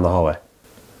forth down the hallway.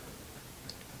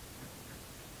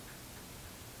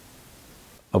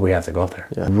 Oh, we have to go up there.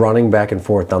 Yeah. Running back and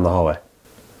forth down the hallway.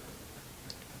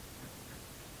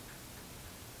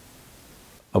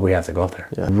 Oh, we have to go up there.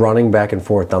 Yeah. Running back and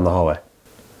forth down the hallway.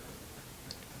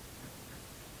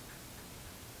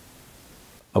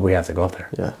 Oh, we have to go up there.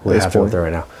 Yeah. We have to go up there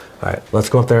right now. All right, let's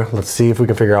go up there. Let's see if we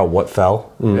can figure out what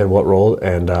fell and what rolled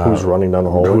and Who's running down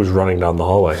the hallway? Who's running down the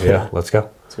hallway? Yeah, let's go.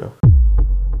 Let's go.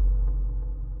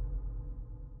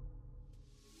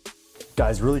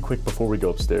 Guys, really quick before we go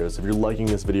upstairs, if you're liking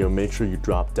this video, make sure you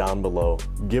drop down below,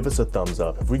 give us a thumbs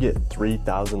up. If we get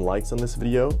 3,000 likes on this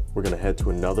video, we're gonna head to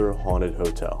another haunted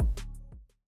hotel.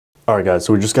 All right, guys,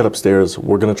 so we just got upstairs.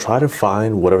 We're gonna try to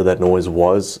find whatever that noise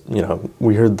was. You know,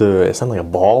 we heard it sounded like a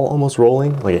ball almost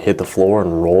rolling, like it hit the floor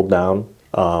and rolled down.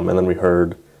 And then we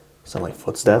heard sound like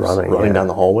footsteps running down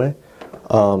the hallway.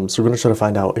 So we're gonna try to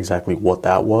find out exactly what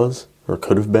that was or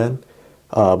could have been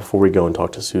before we go and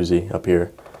talk to Susie up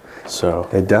here. So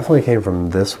It definitely came from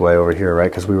this way over here, right?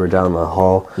 Because we were down the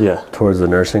hall towards the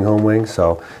nursing home wing,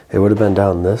 so it would have been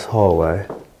down this hallway.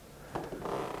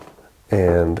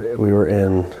 And we were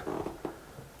in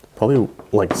probably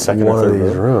like second one or third of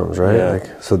these room. rooms, right? Yeah.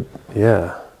 Like, so,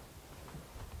 yeah.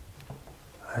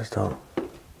 I just don't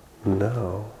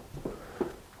know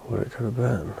what it could have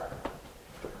been.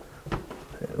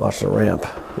 Watch the ramp.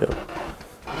 Yep.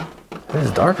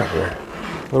 It's dark up here.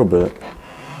 A little bit.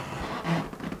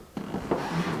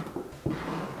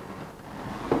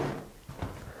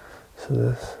 So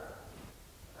this,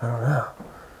 I don't know.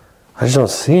 I just don't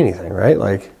see anything, right?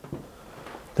 Like,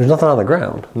 there's nothing on the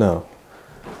ground. No.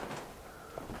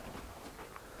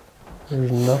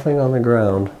 There's nothing on the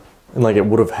ground. And like it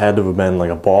would have had to have been like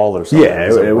a ball or something. Yeah,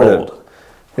 because it would rolled. have.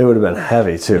 It would have been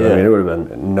heavy too. Yeah. I mean, it would have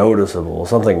been noticeable,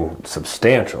 something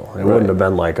substantial. It wouldn't have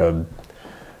been like a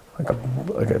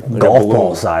golf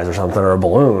ball size or something, or a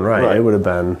balloon, right? It would have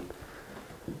been.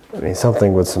 I mean,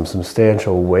 something with some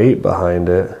substantial weight behind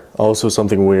it. Also,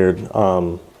 something weird.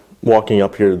 Walking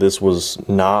up here, this was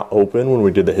not open when we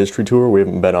did the history tour. We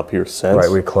haven't been up here since. Right,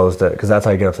 we closed it because that's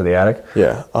how you get up to the attic.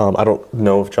 Yeah. I don't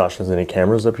know if Josh has any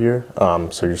cameras up here, so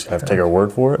you're just gonna have to take our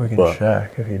word for it. We can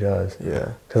check if he does.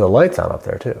 Yeah. Because the light's on up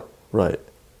there too. Right.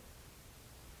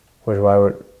 Which why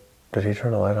would? Did he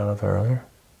turn the light on up there earlier?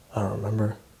 I don't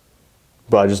remember.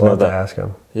 But I just We'll know have to that. ask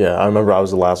him. Yeah, I remember I was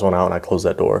the last one out and I closed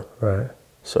that door. Right.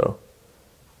 So.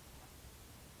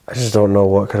 I just don't know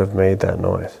what could have made that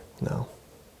noise. No.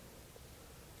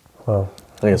 Well,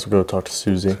 I guess we'll go talk to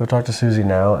Susie. let's go talk to Susie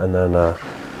now, and then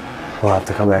we'll have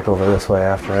to come back over this way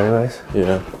after anyways.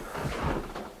 Yeah.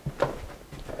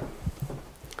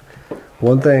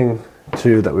 One thing,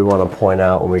 too, that we want to point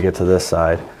out when we get to this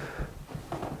side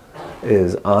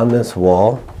is on this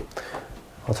wall,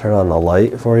 I'll turn on the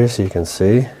light for you so you can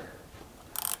see.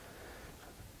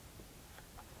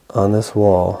 On this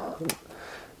wall,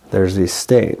 there's these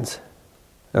stains,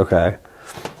 okay?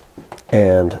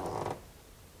 And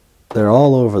they're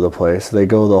all over the place. They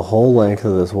go the whole length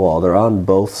of this wall. They're on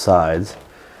both sides.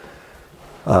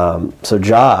 So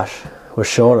Josh was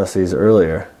showing us these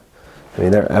earlier. I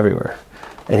mean, they're everywhere.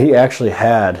 And he actually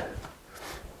had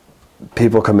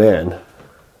people come in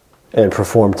and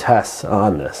perform tests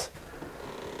on this.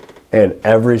 And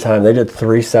every time, they did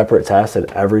 3 separate tests,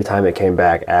 and every time it came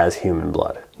back as human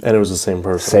blood. And it was the same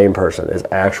person. Same person. Is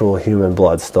actual human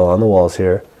blood still on the walls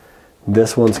here.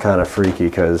 This one's kind of freaky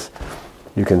because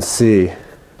you can see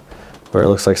where it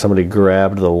looks like somebody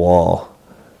grabbed the wall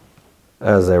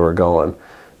as they were going.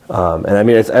 And I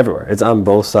mean, it's everywhere. It's on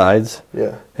both sides.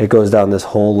 Yeah. It goes down this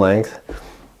whole length.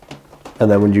 And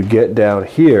then when you get down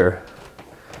here,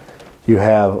 you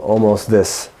have almost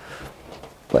this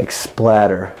like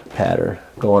splatter pattern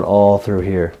going all through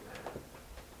here.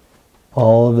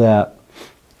 All of that,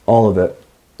 all of it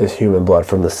is human blood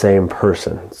from the same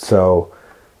person. So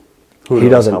Who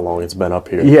knows how long it's been up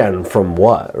here. Yeah, and from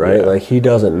what, right? Yeah. Like, he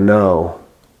doesn't know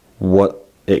what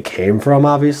it came from,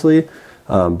 obviously.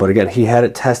 But again, he had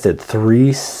it tested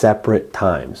 3 separate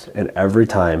times, and every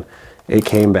time it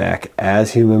came back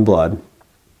as human blood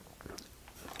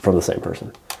from the same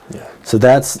person. Yeah. So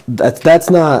that's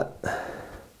not,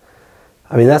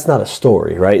 I mean, that's not a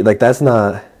story, right? Like, that's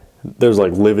not... There's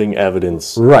like living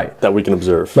evidence Right. that we can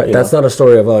observe. Right, that's not a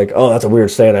story of like, oh, that's a weird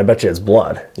stain, I bet you it's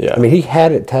blood. Yeah. I mean, he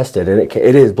had it tested, and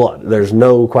it is blood. There's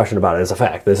no question about it. It's a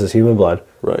fact. This is human blood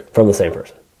from the same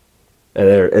person. And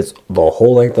it's the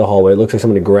whole length of the hallway. It looks like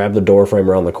somebody grabbed the door frame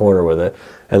around the corner with it,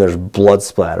 and there's blood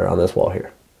splatter on this wall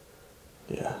here.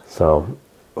 Yeah. So,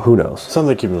 who knows?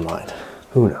 Something to keep in mind.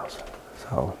 Who knows?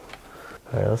 So, all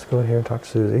right, let's go in here and talk to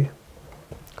Susie.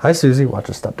 Hi, Susie.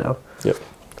 Watch us step down. Yep.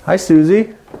 Hi,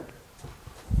 Susie.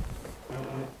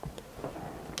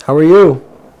 How are you?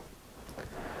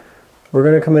 We're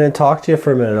going to come in and talk to you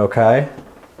for a minute, okay?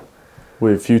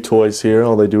 We have a few toys here.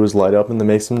 All they do is light up and they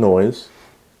make some noise.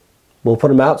 We'll put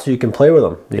them out so you can play with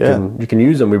them. You can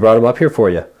use them. We brought them up here for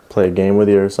you. Play a game with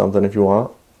you or something if you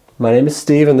want. My name is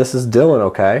Steve and this is Dylan,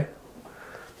 okay?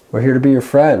 We're here to be your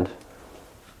friend.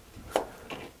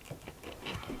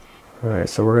 Alright,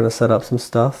 so we're going to set up some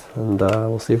stuff and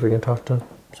we'll see if we can talk to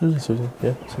Susie,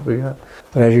 yeah. see what we got.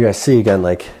 But as you guys see, again,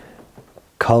 like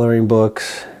coloring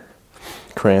books.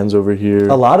 Crayons over here.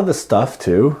 A lot of the stuff,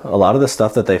 too, a lot of the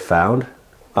stuff that they found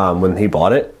when he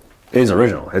bought it is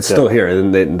original. It's still here,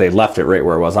 and they left it right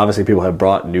where it was. Obviously, people have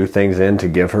brought new things in to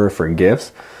give her for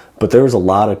gifts, but there was a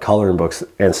lot of coloring books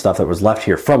and stuff that was left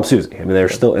here from Susie. I mean, they're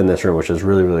still in this room, which is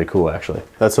really, really cool, actually.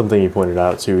 That's something he pointed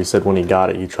out, too. He said when he got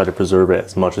it, he tried to preserve it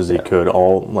as much as he could.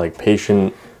 All, like,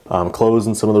 patient clothes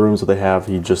in some of the rooms that they have,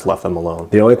 he just left them alone.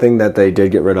 The only thing that they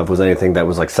did get rid of was anything that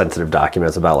was, like, sensitive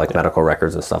documents about, like, medical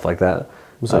records and stuff like that.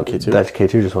 Was that K2? That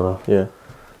K2 just went off. Yeah.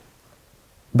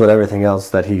 But everything else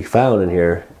that he found in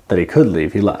here that he could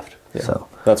leave, he left. Yeah. So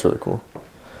that's really cool.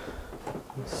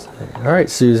 All right,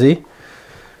 Susie.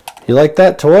 You like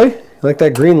that toy? You like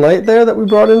that green light there that we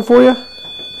brought in for you?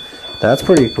 That's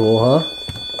pretty cool, huh?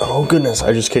 Oh, goodness.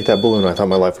 I just kicked that balloon. I thought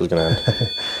my life was going to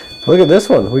end. Look at this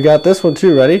one. We got this one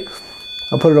too. Ready?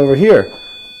 I'll put it over here.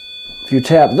 If you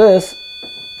tap this,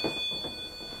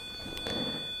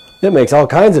 it makes all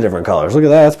kinds of different colors. Look at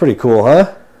that. That's pretty cool,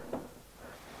 huh?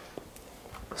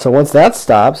 So once that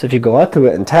stops, if you go up to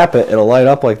it and tap it, it'll light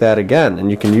up like that again, and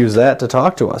you can use that to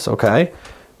talk to us, okay?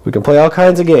 We can play all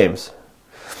kinds of games.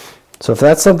 So if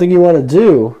that's something you want to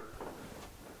do,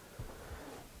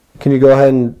 can you go ahead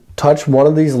and touch one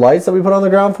of these lights that we put on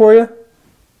the ground for you?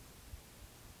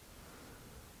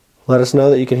 Let us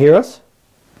know that you can hear us.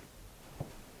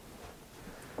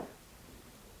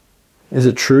 Is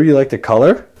it true you like the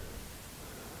color?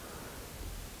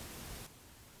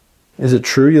 Is it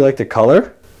true you like the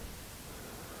color?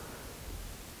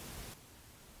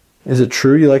 Is it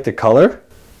true you like the color?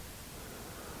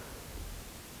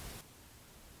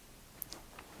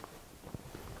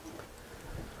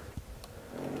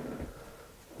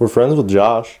 We're friends with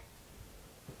Josh.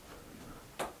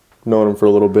 Known him for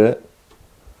a little bit.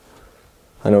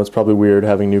 I know it's probably weird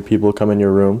having new people come in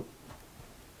your room.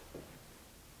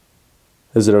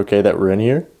 Is it okay that we're in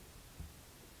here?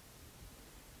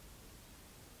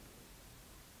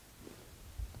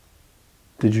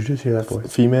 Did you just hear that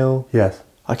voice? Female? Yes.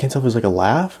 I can't tell if it was like a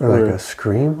laugh Or like a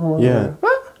scream? Yeah.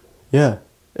 Yeah.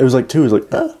 It was like two. It was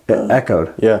like It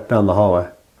echoed down the hallway.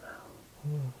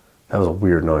 That was a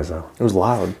weird noise though. It was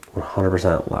loud.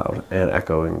 100% loud and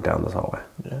echoing down this hallway.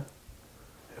 Yeah.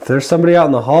 If there's somebody out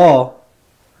in the hall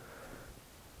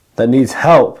that needs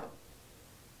help,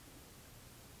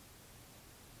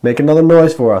 make another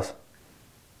noise for us.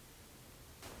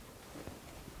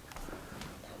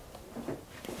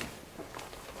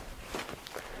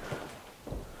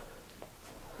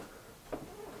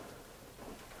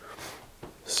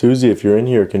 Susie, if you're in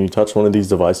here, can you touch one of these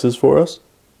devices for us?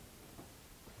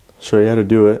 Show you how to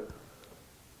do it.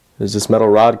 There's this metal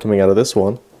rod coming out of this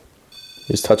one.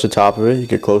 You just touch the top of it, you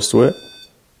get close to it.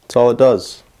 That's all it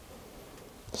does.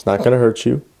 It's not gonna hurt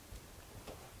you.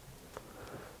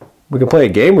 We can play a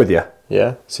game with you.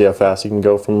 Yeah, see how fast you can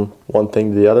go from one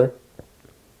thing to the other.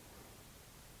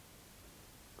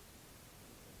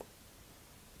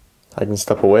 I can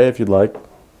step away if you'd like.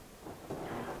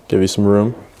 Give you some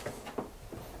room.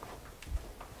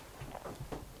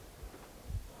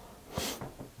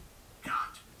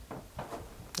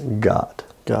 Got.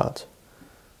 Got.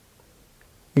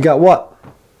 You got what?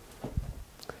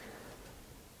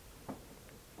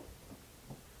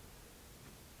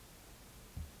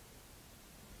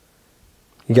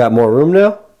 You got more room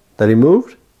now that he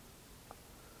moved?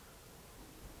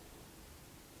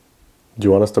 Do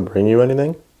you want us to bring you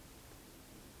anything?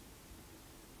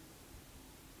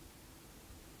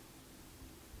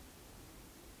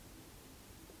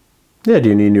 Yeah, do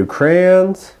you need new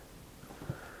crayons?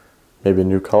 Maybe a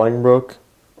new coloring book?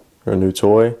 Or a new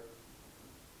toy?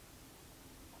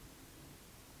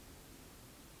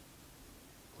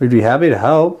 We'd be happy to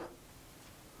help.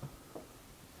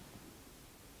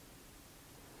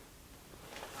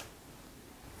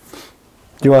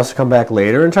 Do you want us to come back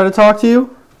later and try to talk to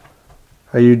you?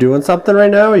 Are you doing something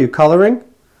right now? Are you coloring?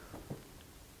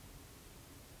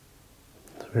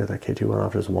 It's weird that K2 went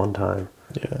off just one time.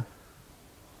 Yeah.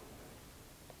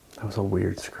 That was a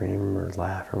weird scream or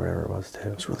laugh or whatever it was too.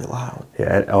 It's really loud.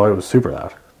 Yeah, it was super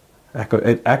loud.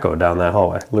 It echoed down that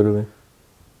hallway. Literally.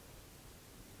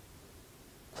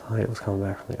 It's like it was coming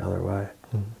back from the other way.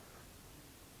 Mm-hmm.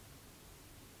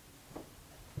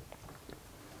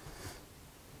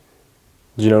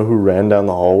 Do you know who ran down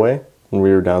the hallway when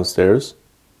we were downstairs?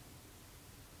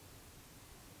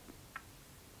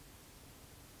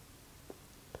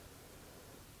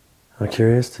 I'm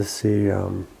curious to see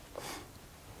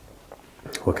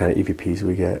what kind of EVPs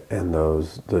we get in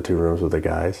the 2 rooms with the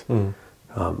guys.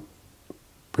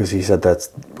 Because he said that's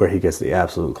where he gets the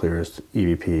absolute clearest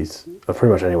EVPs of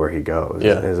pretty much anywhere he goes.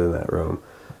 Yeah. Is in that room.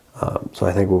 So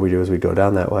I think what we do is we go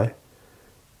down that way.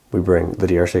 We bring the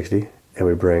DR60 and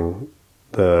we bring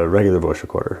the regular voice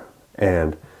recorder,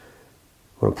 and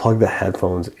we're going to plug the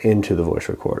headphones into the voice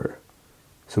recorder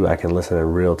so I can listen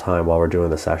in real time while we're doing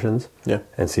the sessions. Yeah.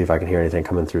 And see if I can hear anything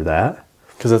coming through that.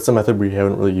 Because that's a method we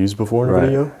haven't really used before in a Right.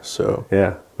 video. So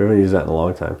Yeah, we haven't used that in a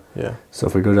long time. yeah. So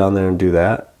if we go down there and do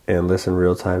that and listen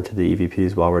real time to the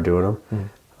EVPs while we're doing them,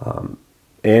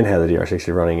 and have the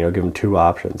DR60 running, give them 2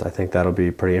 options. I think that'll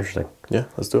be pretty interesting. Yeah,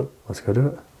 let's do it. Let's go do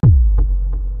it.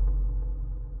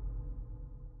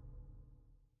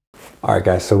 All right,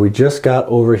 guys, so we just got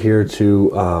over here to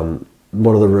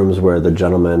one of the rooms where the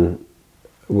gentleman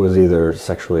was either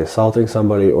sexually assaulting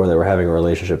somebody or they were having a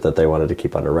relationship that they wanted to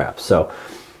keep under wraps. So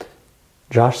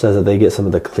Josh says that they get some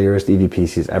of the clearest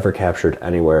EVPs he's ever captured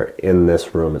anywhere in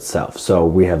this room itself. So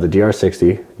we have the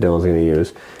DR60 Dylan's going to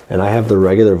use, and I have the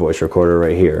regular voice recorder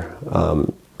right here,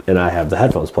 and I have the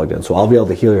headphones plugged in. So I'll be able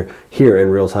to hear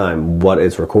in real time what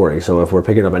it's recording. So if we're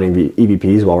picking up any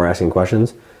EVPs while we're asking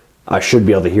questions, I should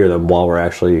be able to hear them while we're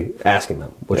actually asking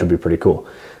them, which would be pretty cool.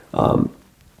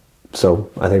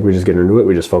 So I think we just get into it.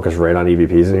 We just focus right on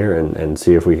EVPs in here and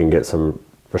see if we can get some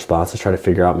responses, try to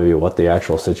figure out maybe what the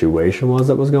actual situation was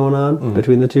that was going on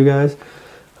between the 2 guys.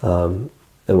 And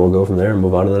we'll go from there and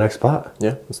move on to the next spot.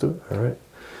 Yeah, let's do it. All right.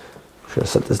 I'm just going to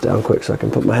set this down quick so I can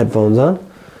put my headphones on.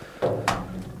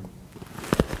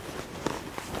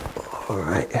 All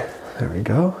right. There we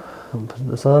go. I'm putting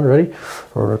this on. Ready?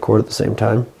 We're going to record at the same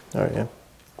time. All right, yeah.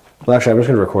 Well, actually, I'm just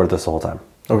going to record this the whole time.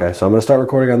 Okay, so I'm going to start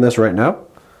recording on this right now.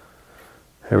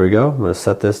 Here we go. I'm going to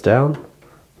set this down.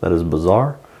 That is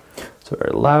bizarre. It's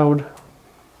very loud.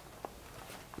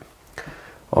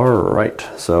 All right,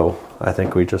 so I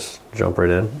think we just jump right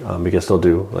in. We can still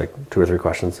do like 2 or 3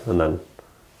 questions, and then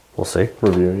we'll see.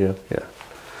 Review, yeah.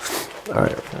 Yeah. All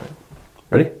right.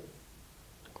 Ready?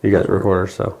 You got the recorder,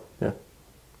 so. Yeah.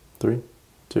 3,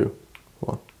 2,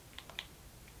 1.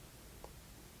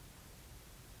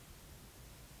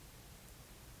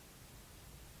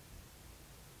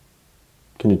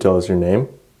 Can you tell us your name?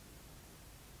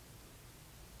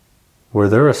 Were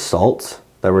there assaults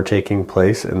that were taking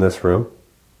place in this room?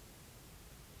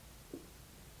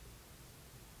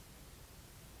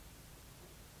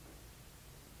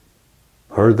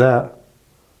 Heard that.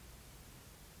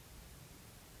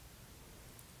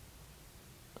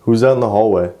 Who's out in the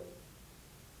hallway?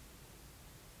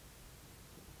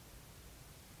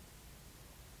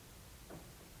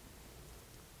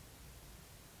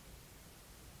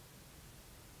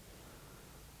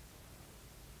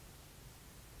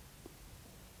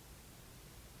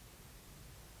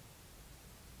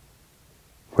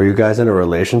 Were you guys in a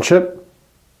relationship?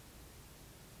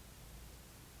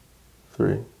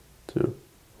 3, 2,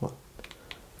 1.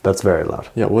 That's very loud.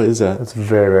 Yeah, what is that? It's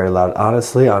very, very loud.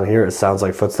 Honestly, on here, it sounds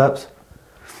like footsteps.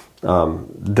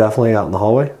 Definitely out in the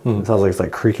hallway. It sounds like it's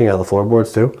like creaking on the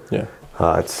floorboards too. Yeah.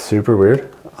 It's super weird.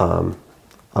 I'm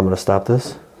going to stop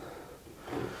this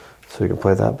so we can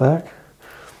play that back.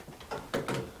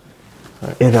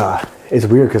 Right. It's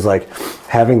weird because like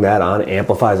having that on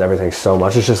amplifies everything so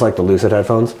much. It's just like the Lucid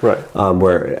headphones. Right.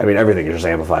 Where, I mean, everything is just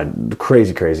amplified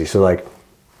crazy, crazy. So like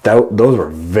those were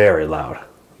very loud.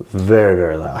 Very,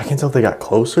 very loud. I can't tell if they got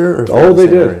closer or Oh, they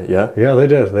did. Yeah. Yeah, they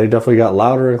did. They definitely got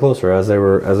louder and closer as they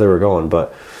were going.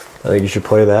 But I think you should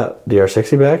play that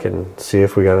DR60 back and see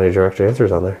if we got any direct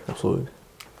answers on there. Absolutely.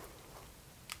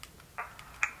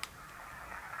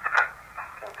 Can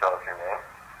you tell us your name?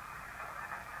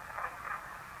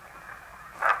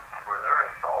 Were there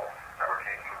assaults that were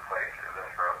taking place in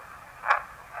this room?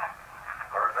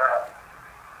 Where's that?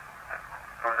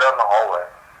 Who's down the hallway?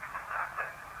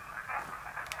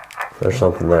 There's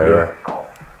something there.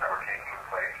 Assaults that were taking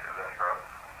place in this room?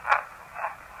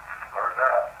 Where's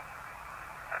that?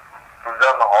 Who's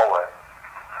down the hallway?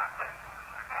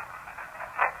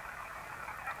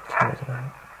 So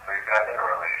you guys in a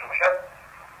relationship?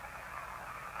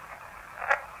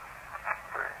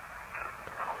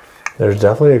 There's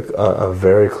definitely a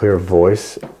very clear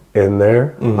voice in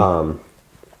there. I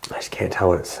just can't tell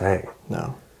what it's saying.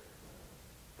 No.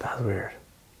 That's weird.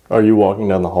 Are you walking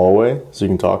down the hallway so you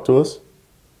can talk to us?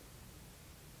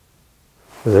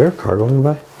 Is there a car going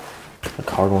by? A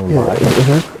car going by?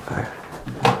 Is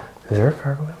there a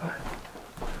car going by?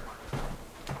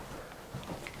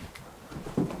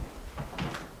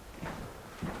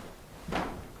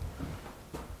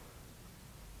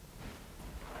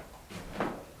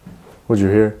 What'd you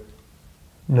hear?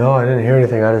 No, I didn't hear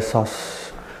anything. I just saw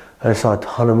a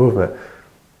ton of movement.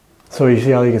 So you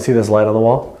see how you can see this light on the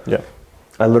wall? Yeah.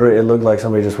 It looked like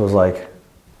somebody just was like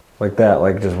that,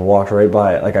 like just walked right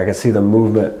by it. Like I could see the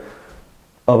movement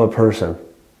of a person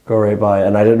go right by it.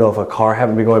 And I didn't know if a car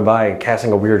happened to be going by and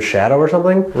casting a weird shadow or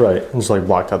something. Right. And just like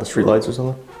blocked out the streetlights or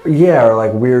something? Yeah, or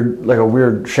like a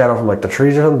weird shadow from like the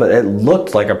trees or something. But it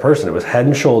looked like a person. It was head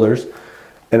and shoulders.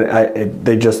 And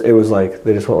they just went like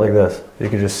this. You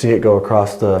could just see it go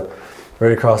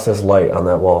right across this light on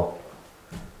that wall.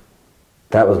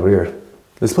 That was weird.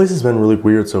 This place has been really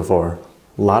weird so far.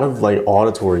 A lot of like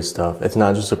auditory stuff. It's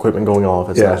not just equipment going off.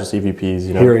 It's not just EVPs,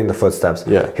 you know. Hearing the footsteps.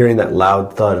 Yeah. Hearing that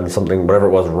loud thud and something, whatever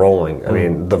it was, rolling. I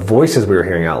mean, the voices we were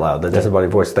hearing out loud, the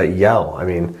disembodied voice, that yell. I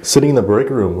mean, Sitting in the break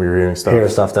room, we were hearing stuff. hearing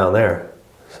stuff down there.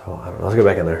 So I don't know. Let's go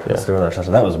back in there. Let's do another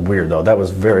session. That was weird though. That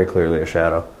was very clearly a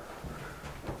shadow.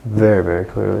 Very, very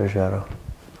clearly a shadow.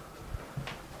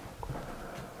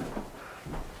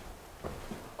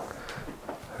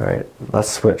 All right, let's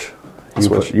switch.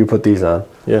 You put these on.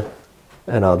 Yeah.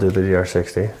 And I'll do the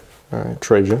DR60. All right.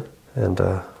 Trade you. And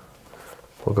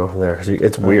we'll go from there. 'Cause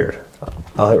it's weird.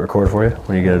 I'll hit record for you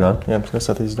when you get it done. Yeah, I'm just gonna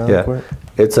set these down Yeah. real quick.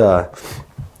 It's a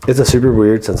super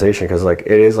weird sensation because like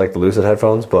it is like the Lucid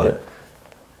headphones, but Yeah.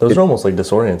 Those are almost like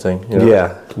disorienting. You know?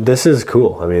 yeah, this is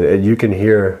cool. I mean, you can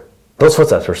hear those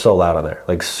footsteps are so loud on there,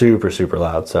 like super, super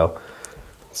loud. So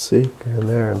Let's see. get in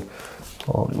there and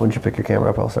once you pick your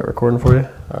camera up, I'll start recording for you.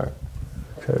 All right.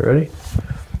 Okay, ready?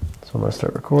 So I'm gonna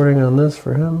start recording on this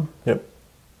for him. Yep.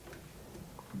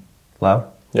 Loud?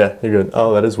 Yeah, you're good.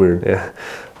 Oh, that is weird. Yeah.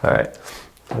 All right.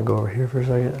 I'm gonna go over here for a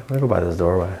second. I'm gonna go by this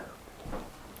doorway.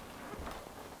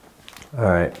 All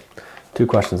right. 2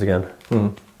 questions again.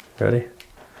 Ready?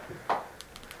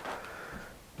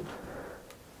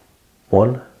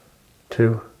 1,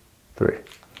 2, 3.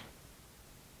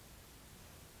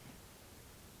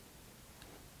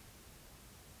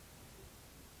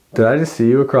 Did I just see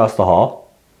you across the hall?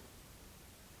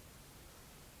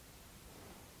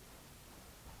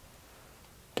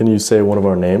 Can you say one of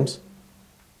our names?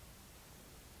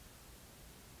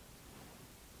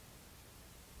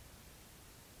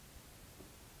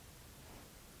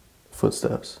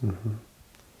 Footsteps.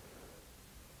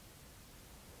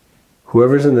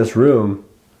 Whoever's in this room,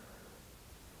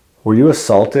 were you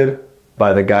assaulted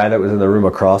by the guy that was in the room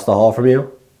across the hall from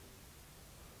you?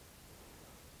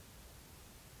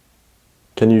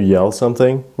 Can you yell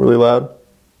something really loud?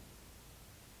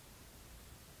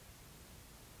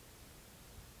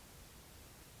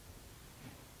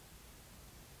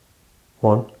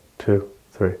 One, two,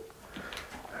 three. All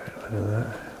right, I'll do that.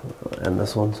 I'll end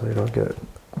this one so you don't get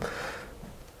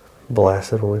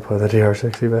blasted when we play the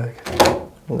DR60 back.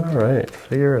 All right,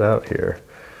 figure it out here.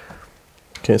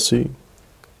 Can't see.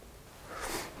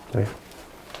 Okay.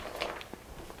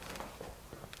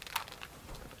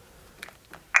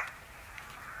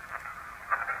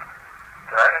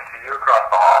 Did I just see you across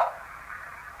the hall?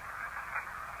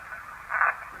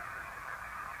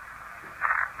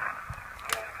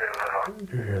 Did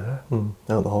you hear that?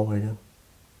 Out in the hallway again.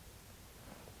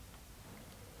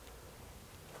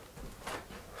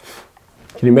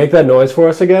 Can you make that noise for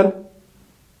us again?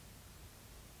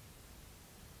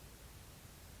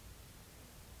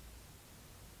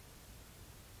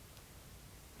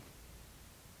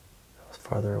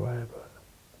 Farther away, but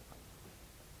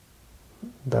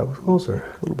that was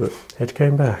closer. A little bit. It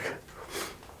came back.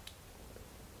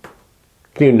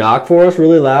 Can you knock for us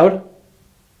really loud?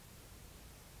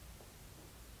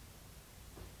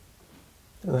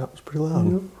 Yeah, that was pretty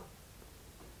loud.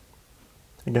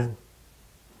 Again.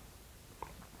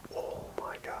 Oh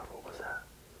my God, what was that?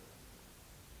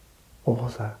 What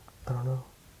was that? I don't know.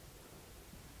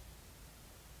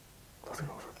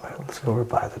 Let's go over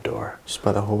by the door. Just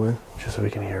by the hallway. Just so we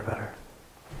can hear better.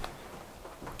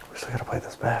 We still gotta play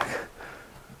this back.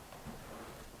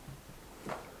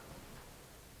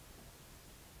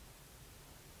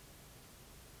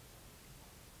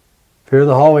 If you're in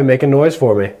the hallway, make a noise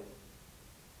for me.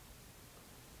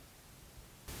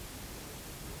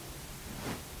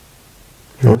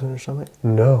 Yours in your stomach?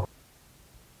 No.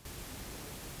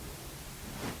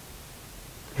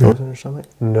 Yours in your stomach?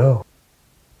 No.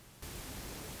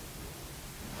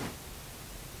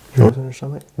 Yours in your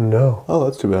stomach? No. Oh,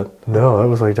 that's too bad. No, that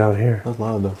was like down here. That was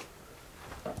loud though.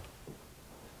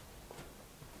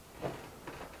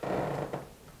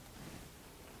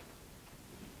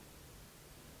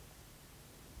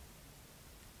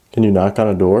 Can you knock on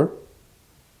a door?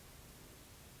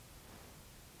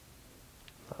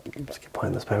 Let's keep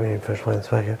playing this back. We need to finish playing this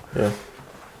back yet. Yeah.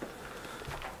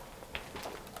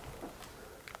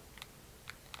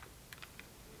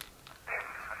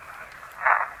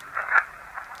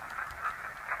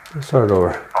 Let's start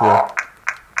over. Yeah.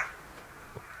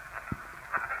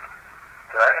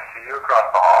 Did I just see you across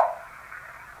the hall?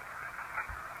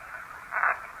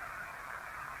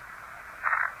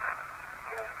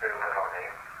 Can you say your middle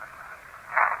name?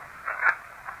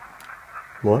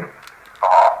 What? The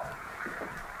hall?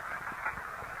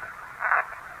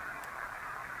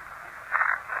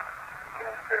 Can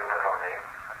you say your middle name?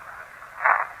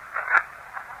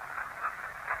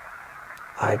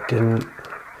 I didn't.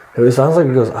 It sounds like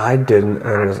it goes, I didn't, and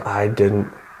then it goes, I didn't.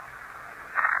 Can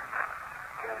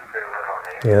you say your middle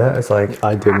name? Yeah, it's like,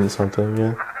 I didn't something,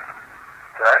 yeah. Did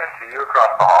I just see you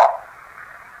across the hall?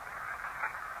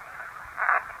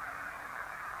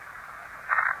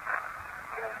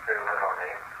 Can you say your middle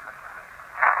name?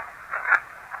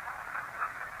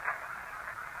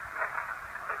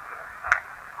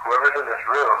 Whoever's in this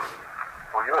room,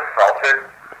 were you assaulted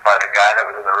by the guy that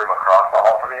was in the room across the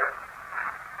hall from you?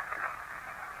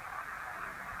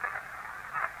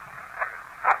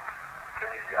 Can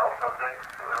you yell something?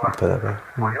 play that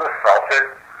back. Were you assaulted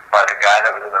by the guy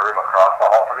that was in the room across the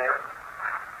hall from you?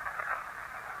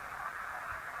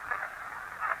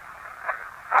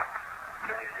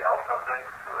 Can you yell something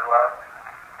really loud?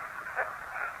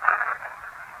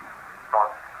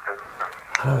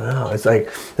 I don't know. It's like,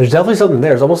 there's definitely something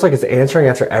there. It's almost like it's answering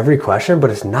after every question, but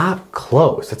it's not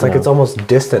close. It's like it's almost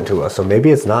distant to us. So maybe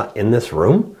it's not in this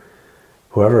room,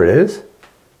 whoever it is.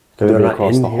 Could they They're be not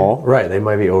across in the here. hall? Right, they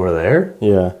might be over there.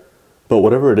 Yeah. But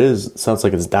whatever it is, it sounds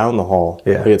like it's down the hall.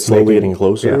 Yeah. Like it's slowly Making- getting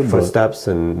closer. Yeah, but footsteps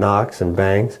and knocks and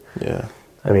bangs. yeah.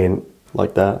 I mean,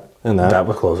 Like that and that. that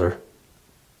was closer.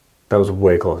 That was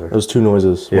way closer. Those two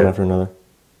noises, one Yeah. after another.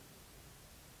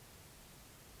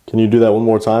 Can you do that one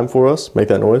more time for us? Make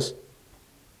that noise.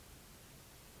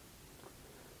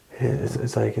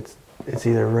 It's like it's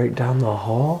either right down the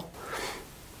hall.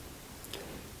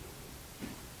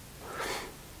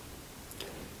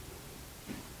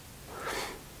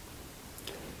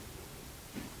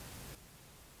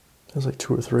 There's like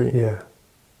two or three. Yeah.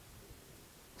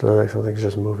 So like something's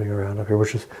just moving around up here,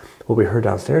 which is what we heard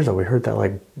downstairs though. We heard that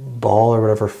like ball or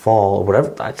whatever fall or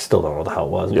whatever. I still don't know what the hell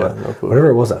it was, Yeah, but no clue. whatever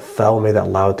it was that fell, made that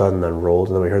loud thud and then rolled,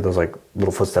 and then we heard those like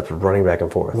little footsteps running back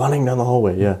and forth. Running down the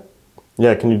hallway, yeah.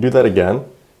 Yeah, can you do that again?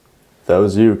 If that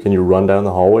was you, can you run down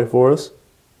the hallway for us?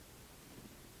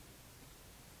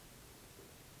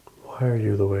 Why are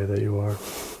you the way that you are?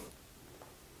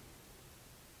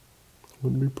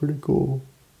 Would be pretty cool.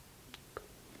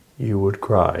 You would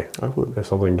cry I would. if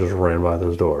something just ran by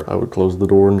this door. I would close the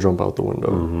door and jump out the window.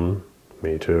 Mm-hmm.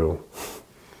 Me too.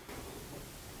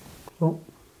 Oh,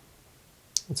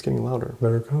 It's getting louder.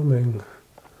 they're coming.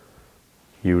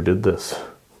 You did this.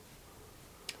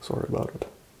 Sorry about it.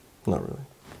 Not really.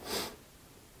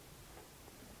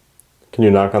 Can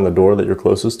you knock on the door that you're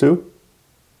closest to?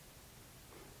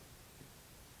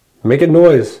 Make a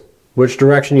noise. Which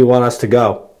direction you want us to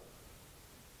go?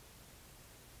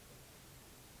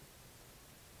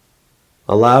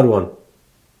 A loud one.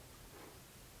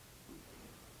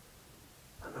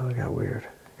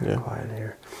 Yeah. Quiet in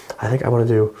here. I think I want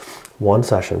to do one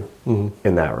session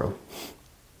in that room.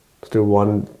 Let's do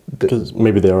one. Because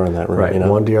maybe they are in that room. Right, You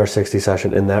know? one DR60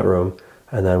 session in that room,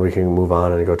 and then we can move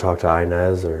on and go talk to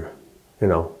Inez or, you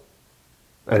know,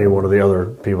 any one of the other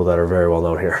people that are very well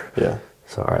known here. Yeah.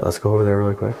 So, all right, let's go over there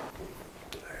really quick.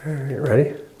 All right,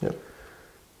 ready? Yep.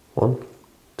 1,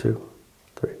 2,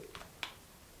 3.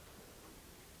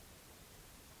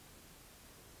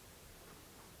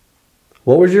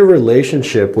 What was your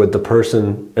relationship with the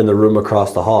person in the room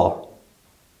across the hall?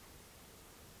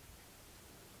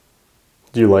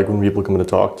 Do you like when people come to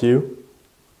talk to you?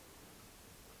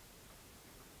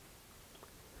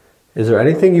 Is there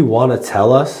anything you want to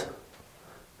tell us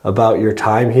about your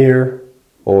time here,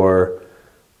 or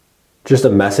just a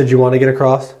message you want to get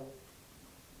across?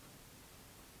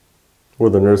 Were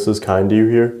the nurses kind to you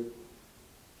here?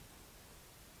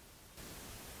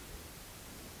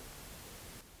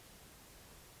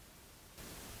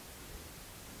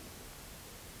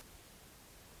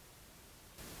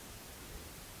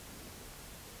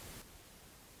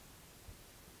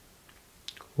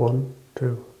 One,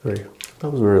 two, three. That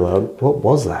was very loud. What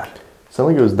was that?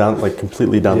 Sounded like it was down, like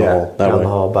completely down the hall. That down way. the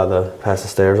hall by the past the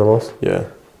stairs almost. Yeah. All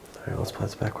right, let's play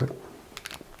this backward.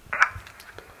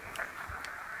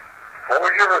 What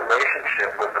was your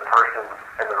relationship with the person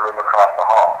in the room across the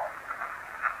hall?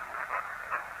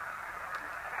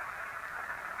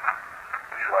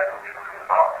 Did you like when people came to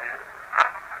talk to you?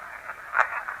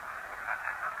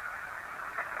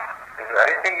 Is there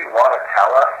anything you want to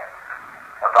tell us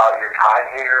about your time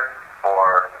here,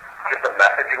 or just a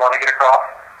message you want to get across?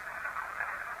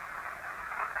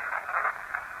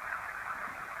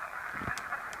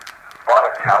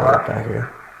 Want to tell us Back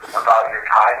here. about your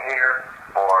time here,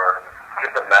 or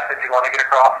just a message you want to get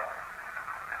across?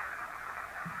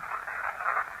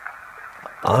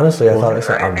 Honestly, I thought I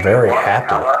said I'm very happy.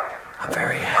 Tell us I'm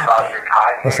very about happy. your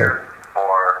time Listen. here,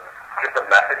 or just a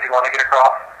message you want to get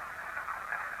across?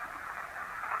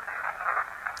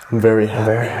 I'm very I'm happy.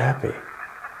 very happy. Well,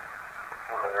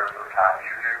 there's the time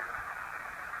you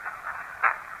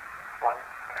do. One,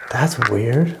 That's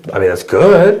weird. I mean, that's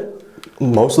good.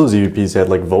 Most of those EVPs had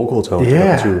like vocal tone to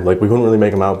Yeah. them too. Like we couldn't really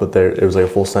make them out, but it was like a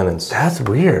full sentence. That's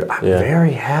weird. I'm Yeah.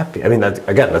 very happy. I mean,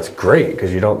 that's great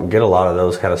because you don't get a lot of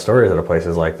those kind of stories at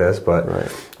places like this. But Right.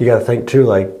 you got to think too,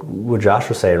 like what Josh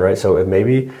was saying, right? So if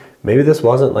maybe this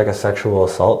wasn't like a sexual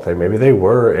assault thing. Maybe they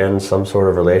were in some sort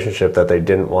of relationship that they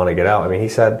didn't want to get out. I mean, he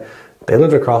said they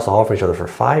lived across the hall from each other for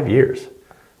 5 years.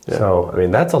 Yeah. So I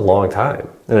mean, that's a long time.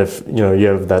 And if you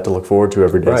have that to look forward to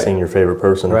every day, Right. seeing your favorite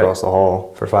person Right. across the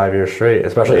hall. For 5 years straight,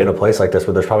 especially in a place like this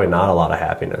where there's probably not a lot of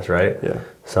happiness, right? Yeah.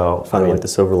 So Finding like the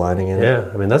silver lining in it. yeah,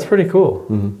 I mean that's pretty cool.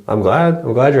 I'm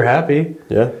glad you're happy.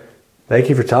 Yeah. Thank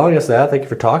you for telling us that. Thank you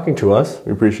for talking to us.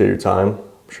 We appreciate your time.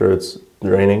 I'm sure it's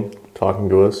draining talking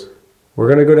to us. We're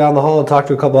gonna go down the hall and talk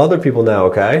to a couple other people now.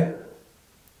 Okay?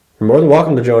 You're more than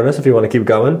welcome to join us if you want to keep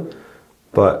going,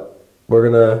 but we're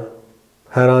gonna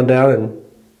head on down and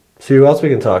see who else we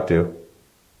can talk to.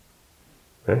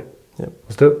 Okay? Yep.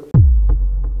 Let's do it.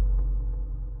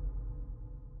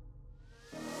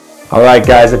 All right,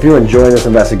 guys, if you're enjoying this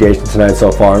investigation tonight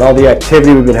so far and all the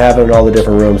activity we've been having in all the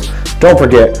different rooms, don't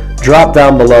forget, drop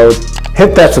down below,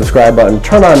 hit that subscribe button,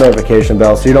 turn on notification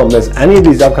bell so you don't miss any of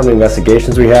these upcoming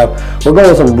investigations we have. We're going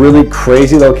to some really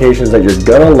crazy locations that you're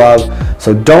going to love.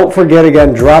 So don't forget,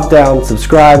 again, drop down,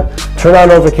 subscribe, turn on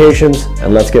notifications,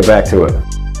 and let's get back to it.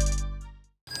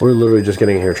 We're literally just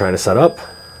getting here trying to set up.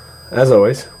 As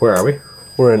always, where are we?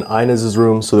 We're in Inez's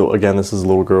room. So again, this is a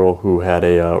little girl who had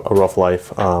a rough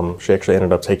life. She actually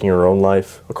ended up taking her own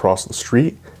life across the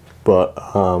street. But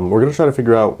we're going to try to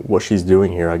figure out what she's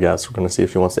doing here, I guess. We're going to see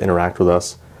if she wants to interact with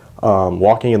us.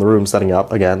 Walking in the room, setting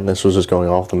up. Again, this was just going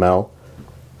off the Mel.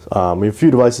 We have a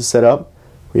few devices set up.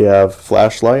 We have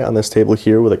flashlight on this table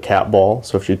here with a cat ball.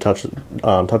 So if she touches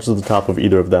the top of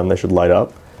either of them, they should light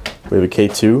up. We have a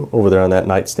K2 over there on that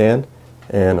nightstand.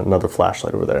 And another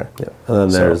flashlight over there. Yeah. And then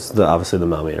there's obviously the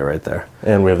Malmeter right there.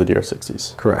 And we have the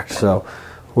DR60s. Correct. So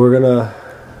we're going to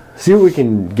see what we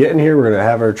can get in here. We're going to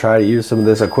have her try to use some of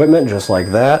this equipment just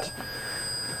like that.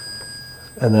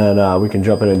 And then we can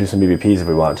jump in and do some EVPs if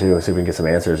we want to, and see if we can get some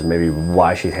answers and maybe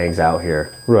why she hangs out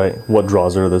here. Right. What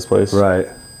draws her to this place. Right.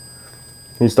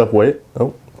 Can you stop? Wait.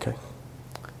 Oh, okay.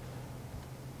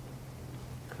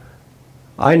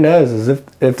 Inez,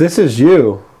 if this is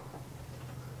you,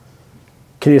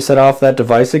 can you set off that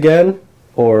device again?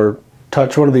 Or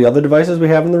touch one of the other devices we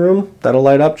have in the room? That'll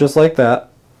light up just like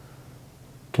that.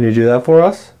 Can you do that for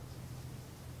us?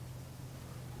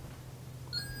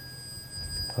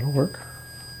 That'll work.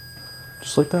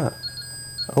 Just like that.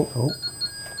 Oh,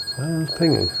 that was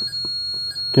pinging.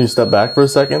 Can you step back for a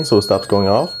second so it stops going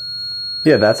off?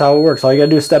 Yeah, that's how it works. All you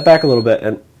gotta do is step back a little bit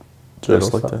and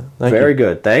Just like that. Thank very you.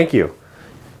 good. Thank you.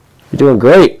 You're doing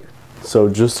great. So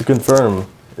just to confirm,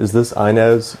 is this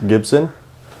Inez Gibson?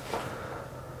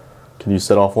 Can you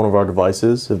set off one of our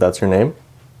devices if that's your name?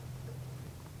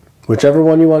 Whichever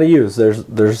one you want to use.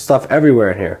 There's stuff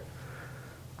everywhere in here.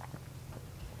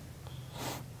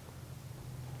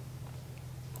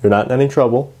 You're not in any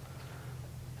trouble.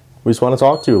 We just want to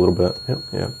talk to you a little bit. Yep.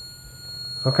 Yeah.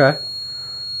 Okay.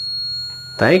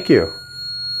 Thank you.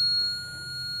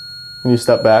 Can you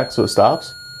step back so it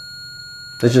stops?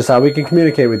 That's just how we can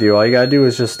communicate with you. All you gotta do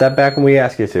is just step back when we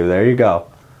ask you to. There you go.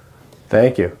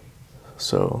 Thank you.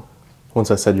 So, once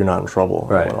I said you're not in trouble,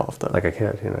 Right. I went off that. Like a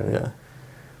kid, you know. Yeah.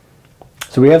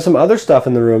 So we have some other stuff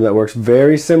in the room that works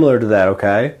very similar to that,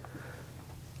 okay?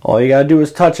 All you gotta do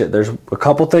is touch it. There's a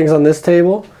couple things on this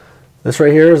table. This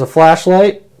right here is a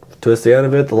flashlight. Twist the end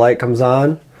of it, the light comes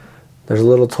on. There's a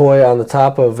little toy on the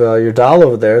top of your doll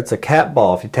over there. It's a cat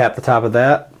ball. If you tap the top of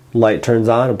that, light turns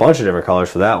on. A bunch of different colors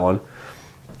for that one.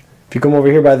 If you come over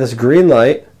here by this green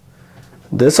light,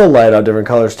 this will light out different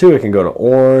colors too. It can go to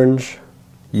orange,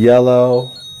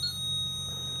 yellow.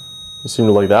 You seem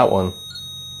to like that one.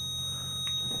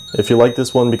 If you like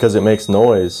this one because it makes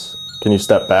noise, can you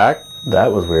step back?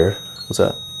 That was weird. What's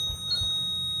that?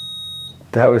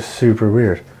 That was super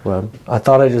weird. What? I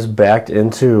thought I just backed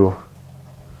into...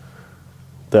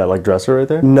 That like dresser right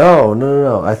there?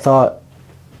 No. I thought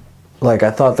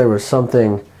there was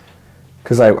something...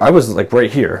 Because I was like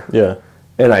right here. Yeah.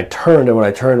 And I turned, and when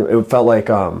I turned, it felt like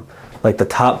the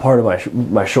top part of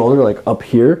my shoulder, like up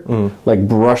here, like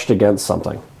brushed against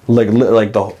something. Like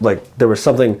there was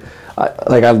something.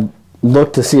 I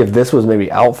looked to see if this was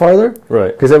maybe out farther.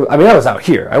 Right. Because I was out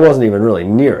here. I wasn't even really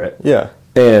near it. Yeah.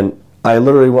 And I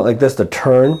literally went like this to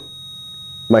turn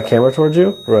my camera towards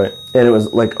you. Right. And it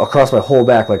was like across my whole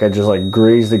back, like I just like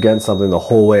grazed against something the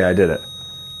whole way I did it.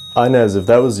 Inez, if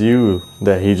that was you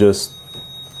that he just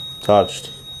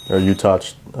touched, or you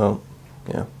touched,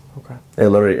 yeah, okay.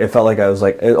 It felt like I was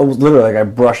like, it was literally like I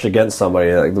brushed against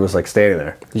somebody that was like standing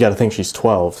there. You got to think she's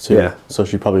 12 too. Yeah. So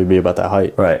she'd probably be about that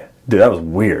height. Right. Dude, that was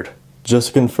weird. Just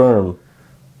to confirm,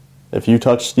 if you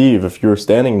touched Steve, if you were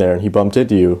standing there and he bumped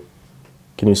into you,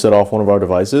 can you set off one of our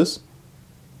devices?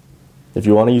 If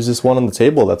you want to use this one on the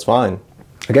table, that's fine.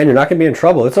 Again, you're not going to be in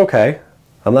trouble. It's okay.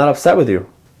 I'm not upset with you.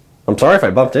 I'm sorry if I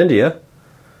bumped into you.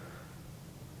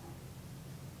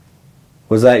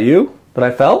 Was that you that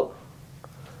I felt?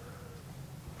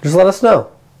 Just let us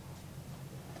know.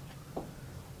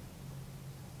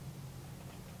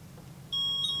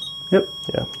 Yep.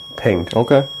 Yeah. Pinged.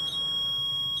 Okay.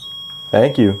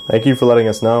 Thank you. Thank you for letting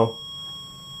us know.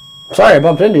 Sorry I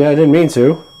bumped into you. I didn't mean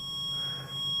to.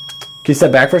 Can you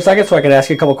step back for a second so I can ask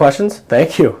you a couple questions?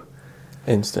 Thank you.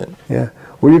 Instant. Yeah.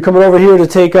 Were you coming over here to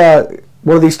take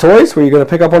one of these toys? Were you going to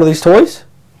pick up one of these toys?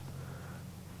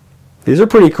 These are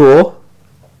pretty cool.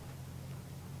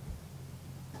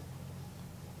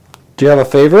 Do you have a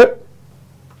favorite?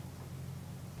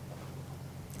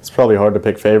 It's probably hard to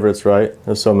pick favorites, right?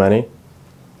 There's so many.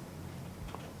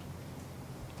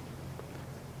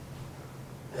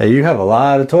 Hey, you have a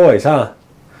lot of toys, huh?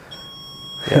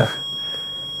 Yeah.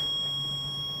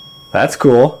 That's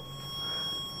cool.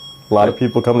 A lot of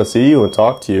people come to see you and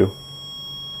talk to you.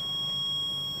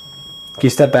 Can you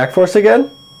step back for us again?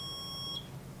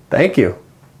 Thank you.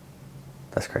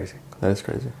 That's crazy. That is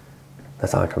crazy.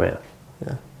 That's on command.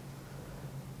 Yeah.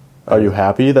 Are you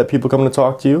happy that people come to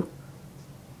talk to you?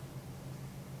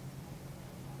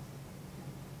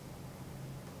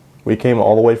 We came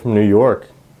all the way from New York.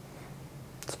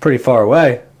 It's pretty far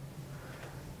away.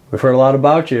 We've heard a lot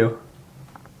about you.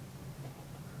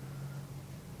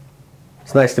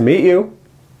 It's nice to meet you.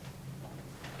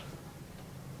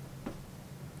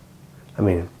 I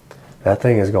mean, that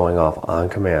thing is going off on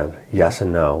command. Yes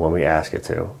and no when we ask it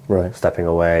to. Right. Stepping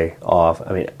away, off.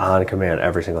 I mean, on command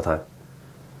every single time.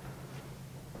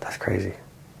 That's crazy.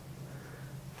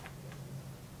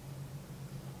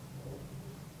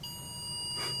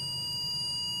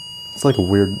 It's like a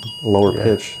weird lower Yeah.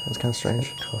 pitch. It's kind of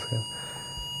strange.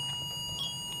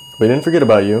 We didn't forget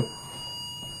about you.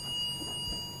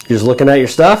 You're just looking at your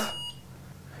stuff?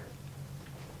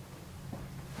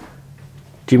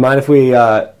 Do you mind if we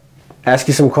ask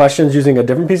you some questions using a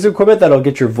different piece of equipment that'll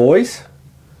get your voice?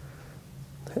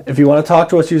 If you want to talk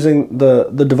to us using the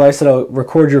device that'll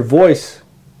record your voice,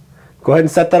 go ahead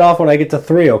and set that off when I get to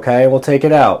 3, okay? We'll take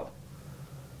it out.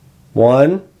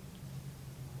 1,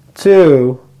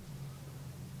 2,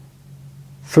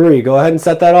 3. Go ahead and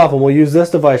set that off and we'll use this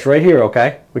device right here,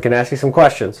 okay? We can ask you some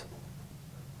questions.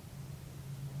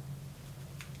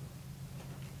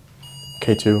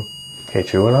 K2.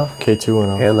 K2 went off? K2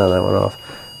 went off. And then that went off.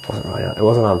 It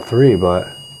wasn't on 3, but...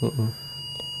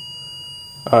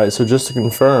 Alright, so just to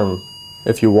confirm,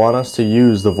 if you want us to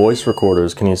use the voice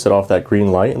recorders, can you set off that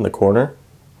green light in the corner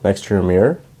next to your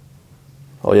mirror?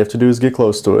 All you have to do is get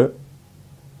close to it.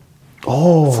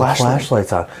 Oh,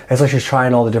 flashlight's on. It's like she's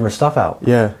trying all the different stuff out.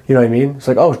 Yeah. You know what I mean? It's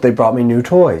like, oh, they brought me new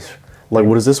toys. Like,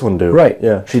 what does this one do? Right.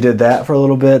 Yeah. She did that for a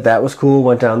little bit. That was cool.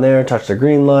 Went down there, touched the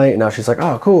green light. And now she's like,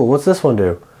 oh, cool. What's this one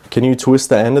do? Can you twist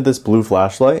the end of this blue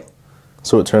flashlight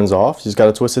so it turns off? You just got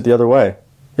to twist it the other way.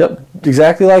 Yep.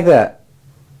 Exactly like that.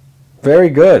 Very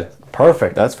good.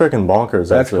 Perfect. That's freaking bonkers,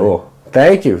 That's actually. cool.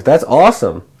 Thank you. That's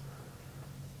awesome.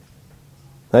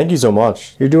 Thank you so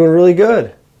much. You're doing really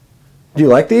good. Do you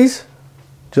like these?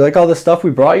 Do you like all this stuff we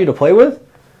brought you to play with?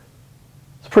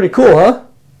 It's pretty cool, huh?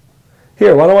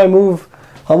 Here, why don't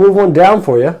I'll move one down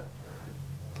for you. A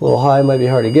little high, might be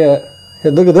hard to get.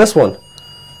 Here, look at this one.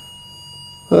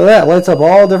 Look at that, lights up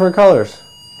all different colors.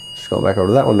 Just going back over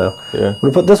to that one now. Yeah. I'm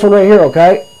gonna put this one right here,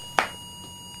 okay?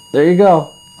 There you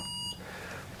go.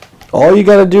 All you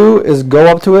gotta do is go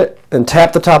up to it and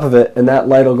tap the top of it, and that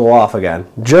light will go off again.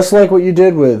 Just like what you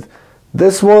did with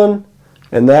this one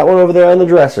and that one over there on the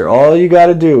dresser. All you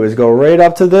gotta do is go right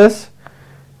up to this.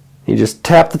 You just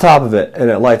tap the top of it, and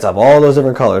it lights up all those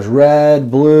different colors.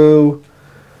 Red, blue.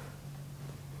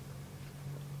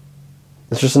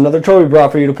 It's just another toy we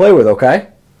brought for you to play with, okay?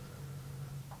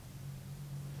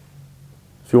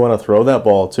 If you want to throw that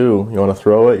ball, too, you want to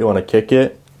throw it, you want to kick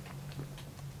it,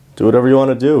 do whatever you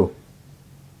want to do.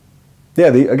 Yeah,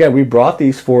 again, we brought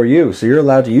these for you, so you're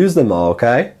allowed to use them all,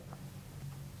 okay?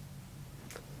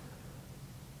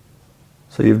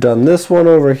 So you've done this one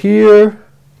over here.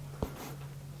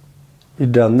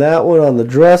 You've done that one on the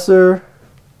dresser.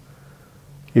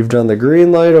 You've done the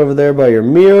green light over there by your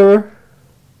mirror.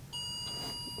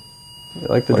 You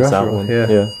like the dresser that one?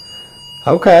 Yeah.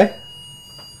 Okay.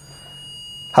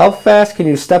 How fast can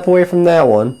you step away from that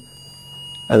one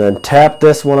and then tap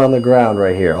this one on the ground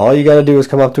right here? All you got to do is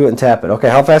come up to it and tap it. Okay,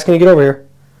 how fast can you get over here?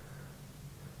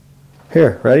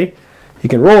 Here, ready? You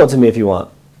can roll it to me if you want.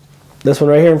 This one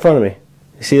right here in front of me.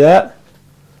 You see that?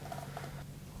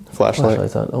 Flashlight.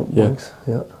 Flashlight's on. Oh, Yeah. thanks.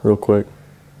 Yeah. Real quick.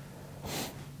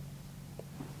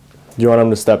 You want him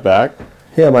to step back?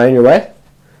 Yeah, am I in your way?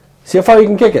 See how far you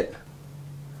can kick it.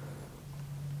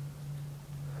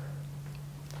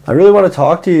 I really want to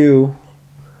talk to you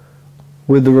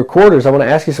with the recorders. I want to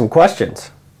ask you some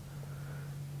questions.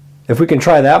 If we can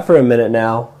try that for a minute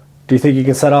now, do you think you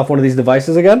can set off one of these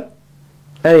devices again?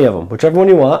 Any of them, whichever one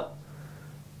you want.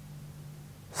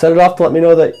 Set it off to let me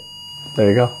know that... There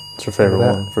you go. It's your favorite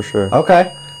one, for sure.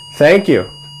 Okay. Thank you.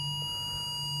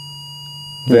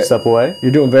 Can you step away?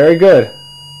 You're doing very good.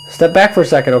 Step back for a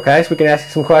second, okay? So we can ask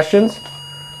you some questions.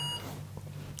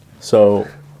 So...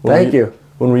 Thank you.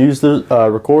 When we use the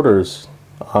recorders,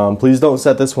 please don't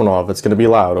set this one off. It's going to be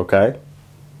loud, okay?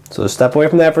 So step away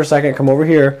from that for a second, come over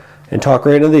here, and talk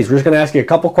right into these. We're just going to ask you a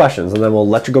couple questions, and then we'll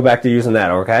let you go back to using that,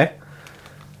 okay?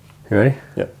 You ready?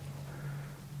 Yep.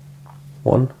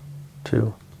 1,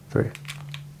 2, 3.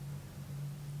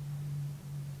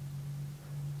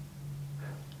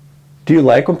 Do you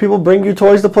like when people bring you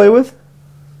toys to play with?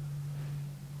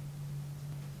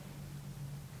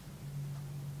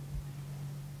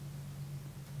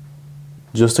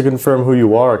 Just to confirm who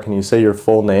you are, can you say your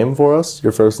full name for us?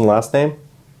 Your first and last name?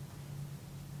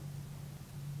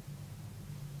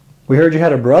 We heard you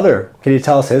had a brother. Can you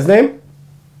tell us his name?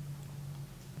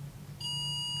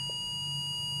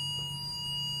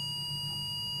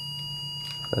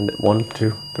 And 1,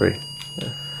 2, 3.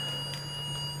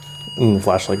 And the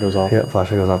flashlight goes off. Yeah,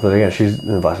 flashlight goes off. But again, she's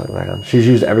the flashlight back on. She's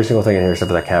used every single thing in here except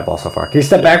for that cat ball so far. Can you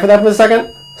step back for that for a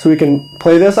second? So we can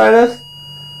play this, Inez?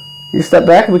 You step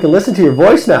back and we can listen to your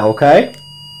voice now, okay?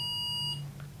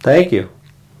 Thank you.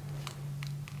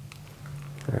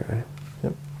 All right.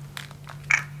 Yep.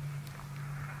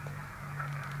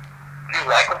 Do you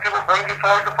like when people bring you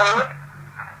toys to play with?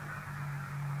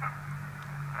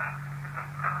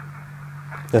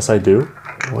 Yes, I do.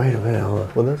 Wait a minute, hold on.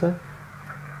 What did I say?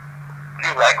 Do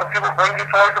you like when people bring you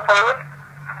toys to play with?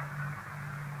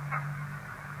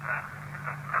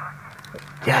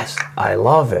 Yes, I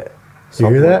love it. You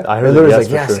Something hear that? I I heard heard it, like,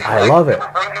 yes, yes, for sure. I love it.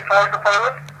 People bring you toys to play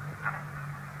with?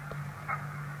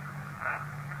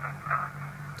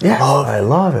 Yes, I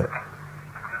love it. Just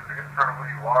to confirm who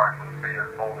you are, can you say your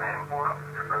full name for us?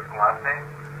 Your first and last name?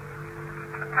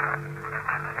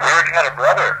 We heard you had a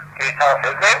brother. Can you tell us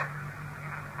his name?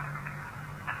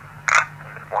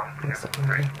 1, 2,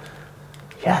 3.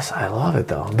 Yes, I love it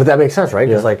though. But that makes sense, right?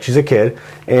 Because like she's a kid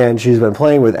and she's been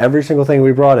playing with every single thing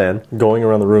we brought in. Going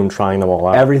around the room trying them all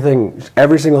out. Everything,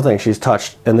 every single thing she's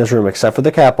touched in this room except for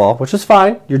the cat ball, which is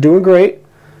fine. You're doing great.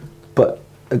 But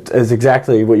it's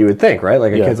exactly what you would think, right?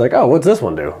 Like a kid's like, oh, what's this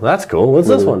one do? That's cool. What's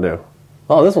this one do?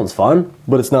 Oh, this one's fun.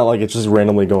 But it's not like it's just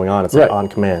randomly going on. It's like on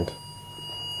command.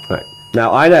 Right.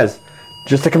 Now, Inez,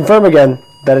 just to confirm again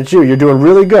that it's you. You're doing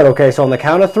really good, okay? So on the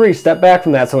count of 3, step back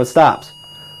from that so it stops.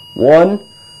 1,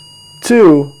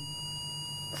 2,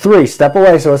 3. Step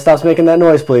away so it stops making that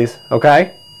noise, please.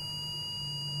 Okay?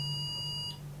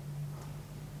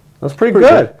 That's pretty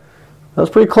good. That was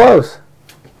pretty close.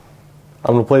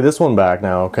 I'm going to play this one back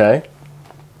now, okay?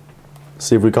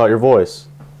 See if we caught your voice.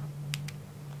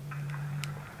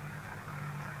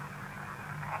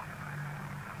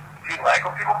 Do you like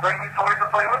when people bring you toys to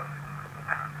play with?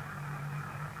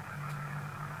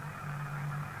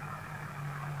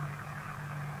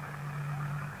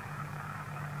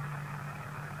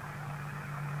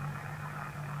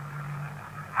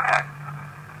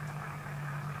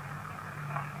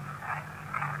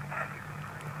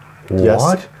 Yes.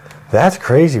 What? That's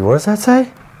crazy. What does that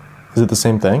say? Is it the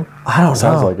same thing? I don't know.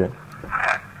 Sounds like it.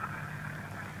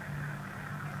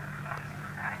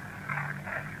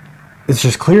 It's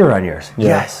just clearer on yours. Yeah.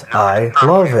 Yes, I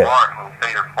love it.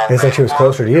 It's like she was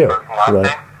closer to you.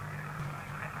 Right.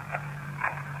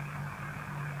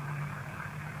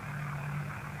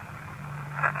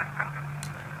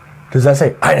 Does that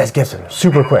say Inez Gibson?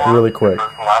 Super quick. Really quick.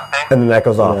 And then that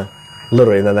goes off. Yeah.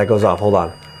 Literally, and then that goes off. Hold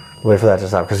on. Wait for that to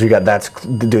stop. Because you got that's,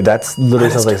 dude, that's literally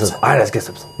Inez sounds like it says Inez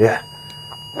Gibson. Yeah.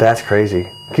 That's crazy.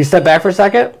 Can you step back for a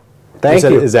second? Thank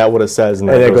you. Is that what it says? And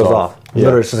then it goes off. Yeah.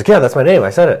 Literally, it's just like, yeah, that's my name. I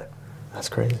said it. That's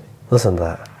crazy. Listen to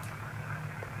that.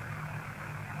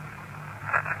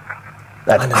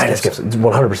 That's Inez Gibson. 100%. We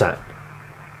heard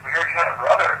you had a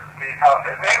brother. Can you tell us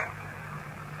his name?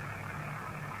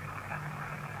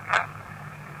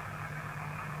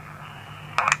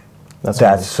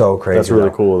 That's so crazy. That's really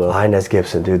cool, though. Inez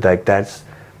Gibson, dude. Like that's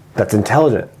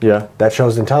intelligent. Yeah. That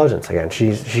shows intelligence. Again,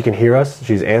 she can hear us.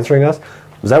 She's answering us.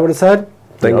 Was that what it said?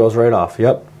 Thing goes right off.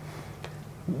 Yep.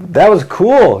 That was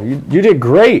cool. You did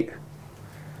great.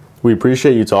 We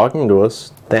appreciate you talking to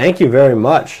us. Thank you very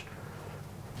much.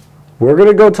 We're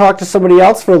gonna go talk to somebody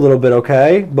else for a little bit,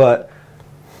 okay? But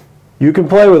you can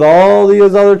play with all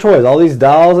these other toys, all these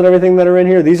dolls and everything that are in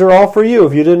here. These are all for you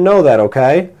if you didn't know that,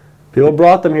 okay? People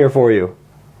brought them here for you.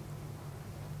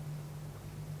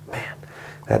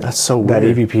 Man, that's so weird. That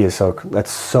EVP is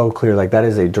that's so clear. Like that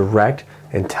is a direct,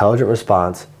 intelligent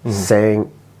response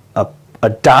saying a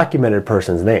documented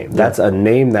person's name. That's a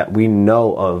name that we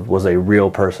know of was a real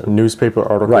person. Newspaper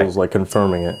articles like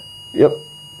confirming it. Yep.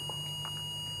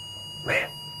 Man,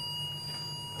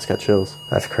 It's got chills.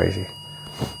 that's crazy.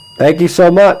 Thank you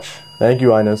so much. Thank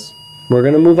you, Inez. We're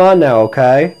gonna move on now,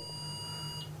 okay?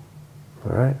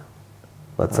 All right.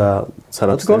 Let's head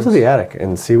go to the attic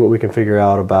and see what we can figure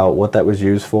out about what that was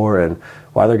used for and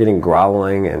why they're getting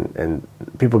growling and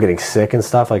people getting sick and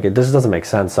stuff. Like this doesn't make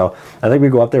sense. So I think we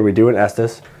go up there, we do an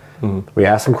Estes, we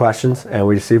ask some questions, and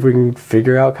we see if we can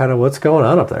figure out kind of what's going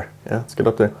on up there. Yeah, let's get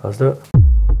up there. Let's do it.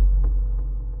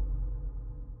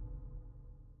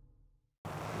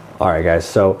 All right, guys.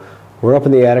 So we're up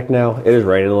in the attic now. It is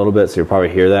raining a little bit, so you'll probably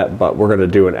hear that, but we're gonna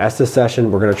do an Estes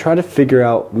session. We're gonna try to figure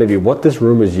out maybe what this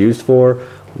room is used for,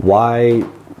 why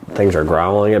things are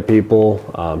growling at people.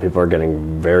 People are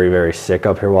getting very, very sick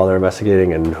up here while they're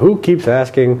investigating, and who keeps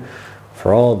asking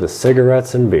for all the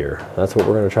cigarettes and beer? That's what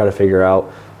we're gonna try to figure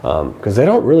out, because they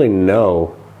don't really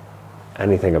know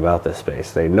anything about this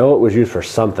space. They know it was used for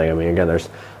something. I mean, again,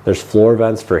 there's floor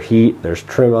vents for heat, there's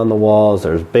trim on the walls,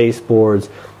 there's baseboards.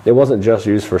 It wasn't just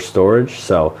used for storage,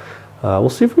 so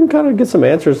we'll see if we can kind of get some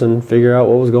answers and figure out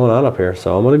what was going on up here.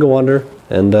 So I'm going to go under,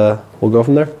 and we'll go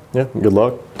from there. Yeah, good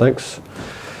luck. Thanks.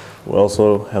 We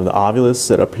also have the Ovilus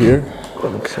set up here.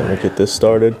 Okay. So I'm going to get this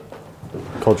started.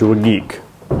 Called you a geek.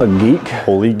 A geek?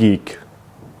 Holy geek.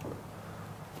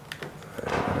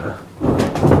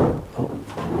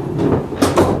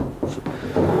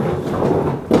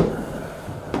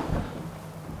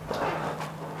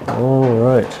 All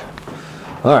right.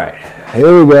 All right,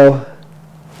 here we go.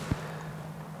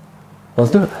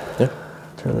 Let's do it. Yeah.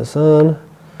 Turn this on.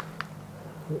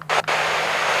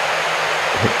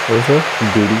 What is that?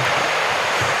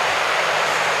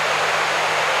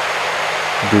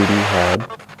 Duty had.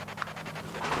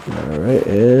 All right,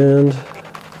 and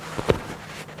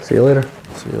see you later.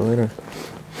 See you later.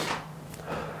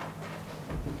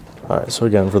 All right, so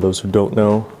again, for those who don't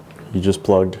know, you just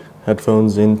plugged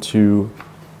headphones into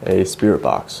a spirit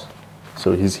box.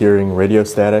 So he's hearing radio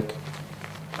static.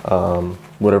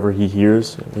 whatever he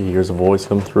hears a voice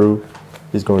come through,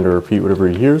 he's going to repeat whatever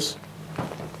he hears,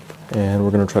 and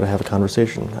we're going to try to have a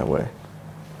conversation that way.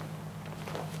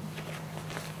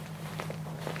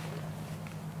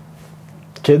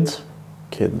 Kids?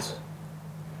 Kids.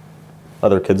 Are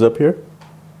there kids up here?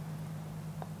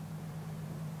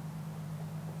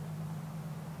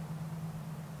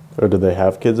 Or do they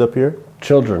have kids up here?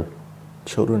 Children.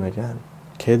 Children again.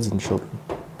 Kids and children.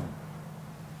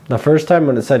 The first time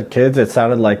when it said kids, it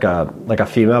sounded like a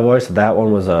female voice. That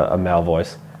one was a male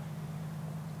voice.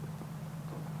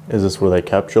 Is this where they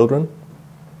kept children?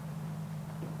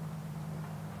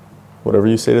 Whatever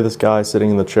you say to this guy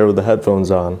sitting in the chair with the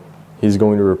headphones on, he's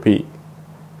going to repeat.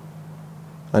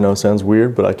 I know it sounds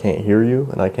weird, but I can't hear you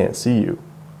and I can't see you.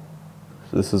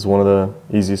 So this is one of the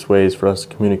easiest ways for us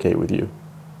to communicate with you.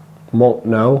 Won't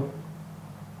know.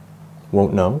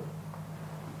 Won't know?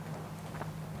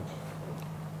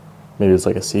 Maybe it's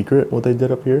like a secret what they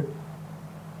did up here?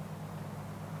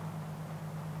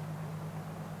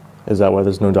 Is that why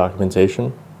there's no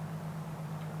documentation?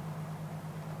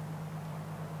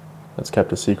 That's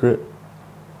kept a secret?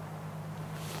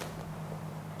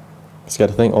 It's got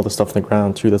to think all the stuff on the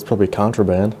ground too, that's probably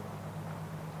contraband.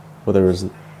 Well, there was...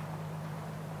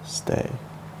 Stay.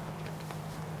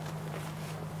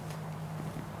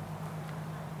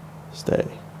 Stay.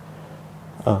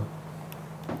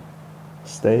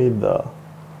 Stay the...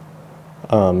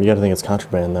 you gotta think it's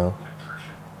contraband though.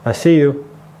 I see you.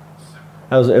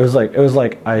 It was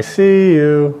like I see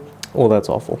you. Well, that's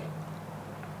awful.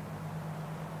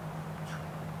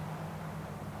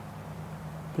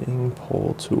 Being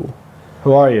pole tool.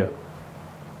 Who are you?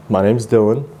 My name's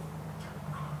Dylan.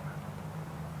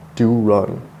 Do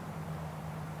run.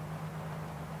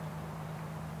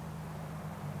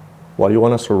 Why do you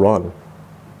want us to run? I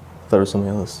thought there was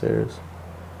something on the stairs.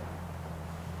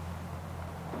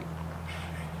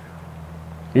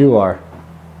 You are.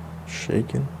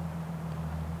 Shaking.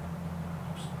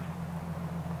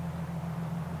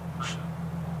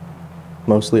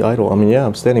 Mostly idle. I mean, yeah,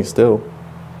 I'm standing still.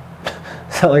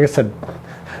 Is that like I said,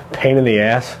 pain in the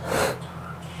ass?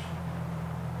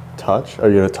 Touch? Are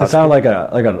you gonna touch? It sounded like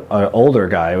an older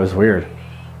guy. It was weird.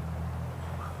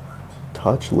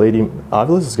 Touch, lady.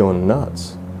 Ovilus is going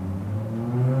nuts.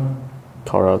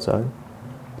 Car outside.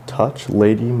 Touch,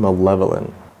 lady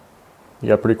malevolent. You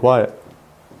got pretty quiet.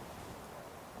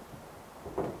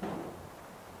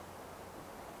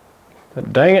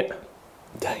 Dang it.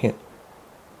 Dang it.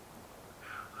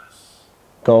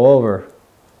 Go over.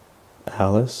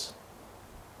 Alice?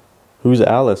 Who's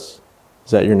Alice?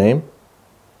 Is that your name?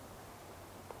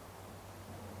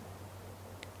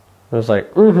 It was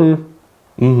like, mm-hmm.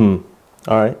 Mm-hmm.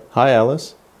 All right. Hi,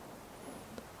 Alice.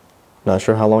 Not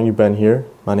sure how long you've been here.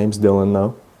 My name's Dylan,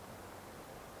 though.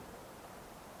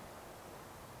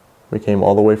 We came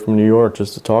all the way from New York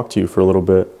just to talk to you for a little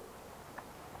bit.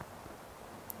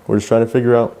 We're just trying to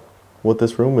figure out what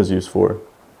this room was used for.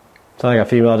 It's like a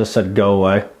female just said, go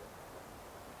away.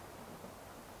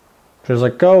 She was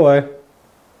like, go away.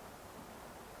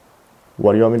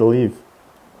 Why do you want me to leave?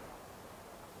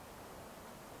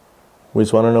 We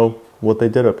just want to know what they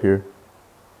did up here.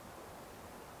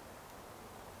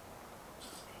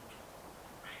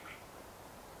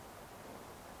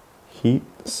 Heat,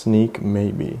 sneak,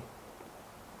 maybe.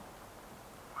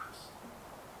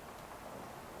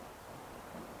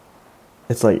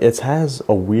 It's like, it has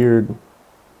a weird,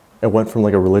 it went from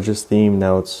like a religious theme,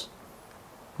 now it's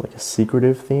like a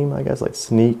secretive theme, I guess, like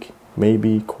sneak,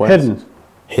 maybe, quest. Hidden.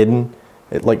 Hidden.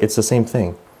 It's the same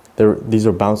thing. These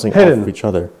are bouncing off of each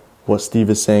other. What Steve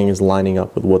is saying is lining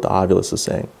up with what the Ovilus is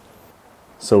saying.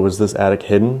 So was this attic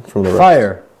hidden from the rest?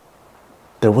 Fire.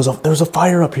 There was a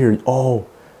fire up here. Oh.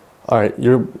 All right,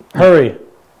 Hurry.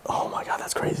 Oh my God,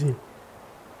 that's crazy.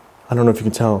 I don't know if you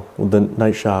can tell with the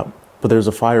night shop, but there's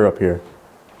a fire up here.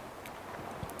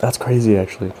 That's crazy,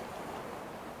 actually. Do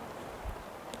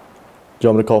you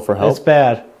want me to call for help? It's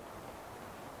bad.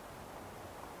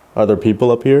 Are there people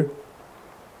up here?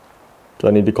 Do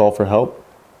I need to call for help?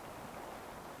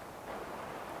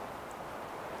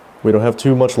 We don't have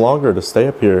too much longer to stay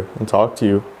up here and talk to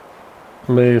you.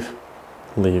 Leave.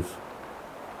 Leave.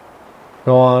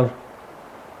 Go on.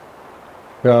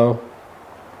 Go.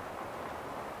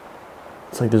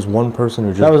 It's like there's one person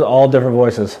who just... That was all different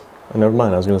voices. Oh, never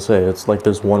mind, I was going to say, it's like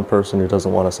there's one person who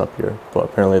doesn't want us up here, but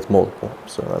apparently it's multiple,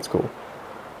 so that's cool.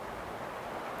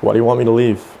 Why do you want me to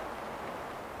leave?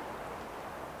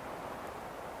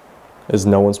 Is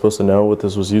no one supposed to know what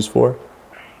this was used for?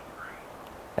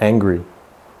 Angry.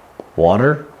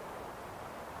 Water?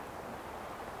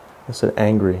 I said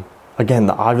angry. Again,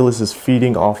 the Ovilus is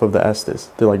feeding off of the Estes.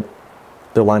 They're like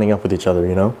they're lining up with each other,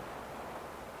 you know?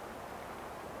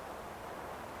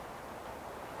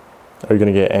 Are you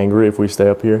gonna get angry if we stay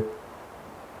up here?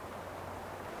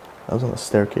 That was on the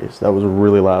staircase. That was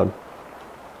really loud.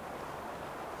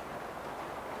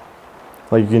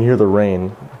 Like, you can hear the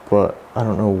rain, but I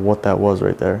don't know what that was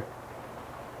right there.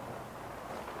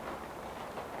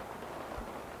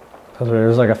 There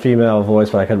was like a female voice,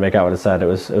 but I couldn't make out what it said. It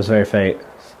was very faint.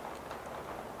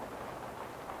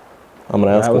 I'm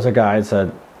gonna ask. That was a guy that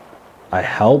said, "I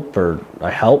help" or "I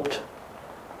helped."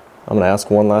 I'm gonna ask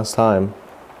one last time.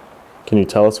 Can you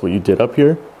tell us what you did up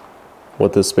here?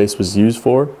 What this space was used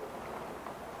for?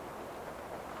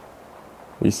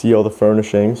 We see all the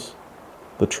furnishings,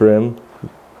 the trim,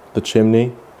 the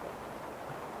chimney.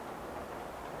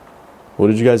 What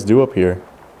did you guys do up here?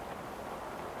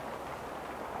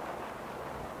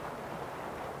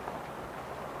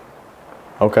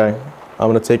 Okay, I'm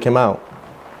gonna take him out.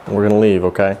 And we're gonna leave,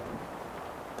 okay?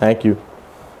 Thank you.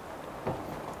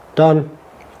 Done.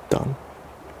 Done.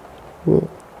 Whoa.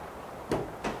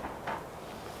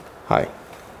 Hi.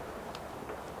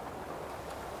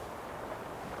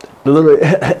 It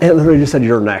literally just said,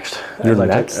 "You're next." You're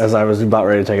next? As I was about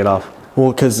ready to take it off.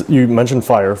 Well, because you mentioned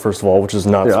fire, first of all, which is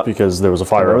nuts because there was a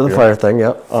fire. Remember the fire thing,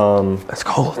 yep. That's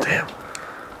cold, damn.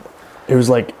 It was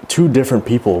like two different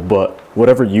people, but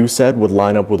whatever you said would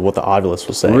line up with what the ovulus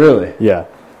was saying. Really? Yeah.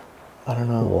 I don't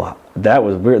know. Wow. That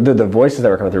was weird. The voices that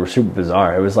were coming through were super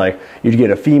bizarre. It was like you'd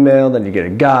get a female, then you'd get a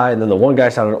guy, and then the one guy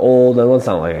sounded old, then one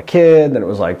sounded like a kid, then it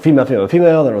was like female, female,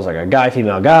 female, then it was like a guy,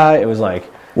 female, guy. It was like...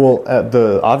 Well,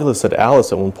 the ovulus said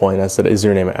Alice at one point. I said, "Is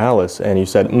your name Alice?" And you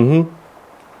said, "Mm-hmm."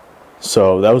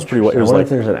 So that was pretty... It was like... if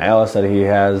there's an Alice that he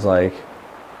has, like...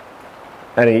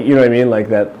 Any, you know what I mean? Like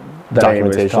that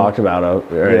anybody's talked about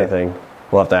or anything.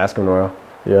 We'll have to ask him tomorrow.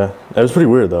 Yeah. That was pretty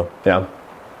weird, though. Yeah.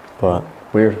 But...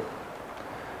 Weird.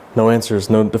 No answers,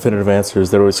 no definitive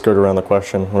answers. They always skirt around the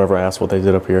question whenever I ask what they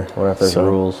did up here. Or if there's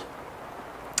rules.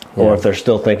 Yeah. Or if they're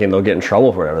still thinking they'll get in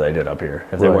trouble for whatever they did up here.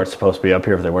 If they weren't supposed to be up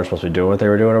here, if they weren't supposed to be doing what they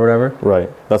were doing or whatever. Right.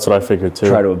 That's what I figured too.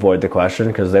 Try to avoid the question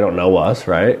because they don't know us,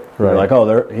 right? They're like,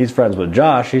 oh, he's friends with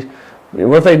Josh.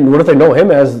 What if they know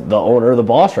him as the owner, the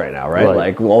boss right now, right?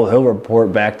 Like, well, he'll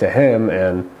report back to him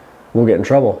and we'll get in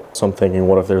trouble. So I'm thinking,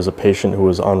 what if there's a patient who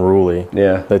was unruly?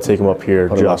 Yeah. They take him up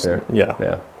here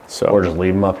Yeah. So, or just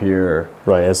leave him up here.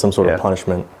 Right, as some sort of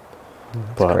punishment.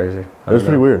 It's crazy. It was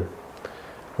pretty weird.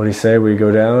 What do you say we go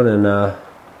down and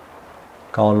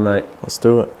call it a night? Let's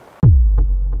do it.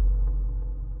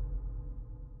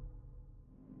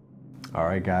 All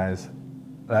right, guys.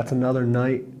 That's another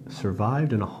night.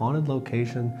 Survived in a haunted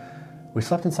location. We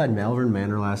slept inside Malvern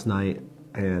Manor last night.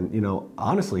 And, you know,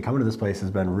 honestly, coming to this place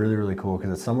has been really, really cool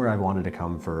because it's somewhere I've wanted to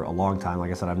come for a long time.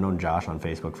 Like I said, I've known Josh on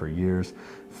Facebook for years.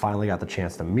 Finally got the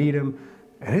chance to meet him.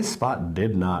 And his spot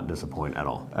did not disappoint at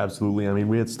all. Absolutely. I mean,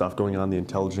 we had stuff going on. The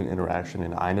intelligent interaction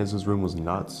in Inez's room was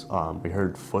nuts. We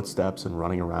heard footsteps and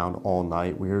running around all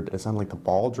night. We heard, it sounded like the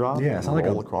ball dropped. Yeah, it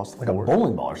sounded like across the like floor. A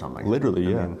bowling ball or something.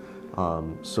 Literally, yeah.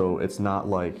 So it's not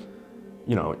like,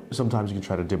 you know, sometimes you can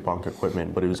try to debunk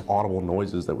equipment, but it was audible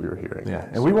noises that we were hearing. Yeah,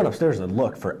 and we went upstairs and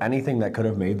looked for anything that could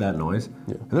have made that noise.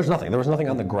 Yeah. And there's nothing. There was nothing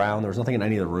on the ground. There was nothing in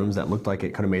any of the rooms that looked like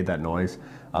it could have made that noise.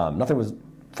 Nothing was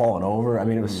falling over. I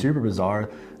mean, it was super bizarre.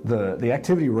 The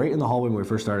activity right in the hallway when we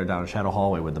first started down a shadow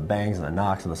hallway with the bangs and the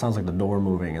knocks and the sounds like the door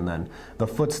moving and then the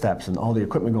footsteps and all the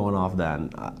equipment going off then.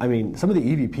 I mean, some of the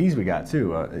EVPs we got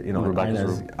too, you know,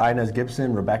 Inez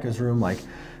Gibson, Rebecca's room, like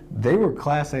they were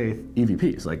Class A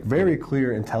EVPs, like very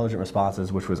clear, intelligent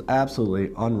responses, which was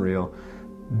absolutely unreal.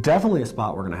 Definitely a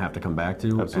spot we're going to have to come back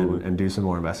to and do some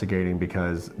more investigating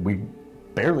because we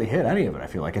barely hit any of it. I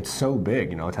feel like it's so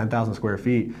big, you know, 10,000 square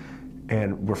feet.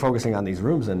 And we're focusing on these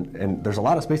rooms, and there's a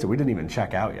lot of space that we didn't even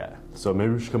check out yet. So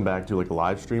maybe we should come back to like a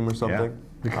live stream or something.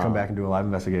 Yeah, we could come back and do a live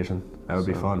investigation. That would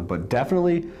be fun. But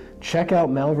definitely check out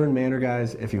Malvern Manor,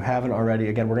 guys, if you haven't already.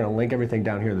 Again, we're going to link everything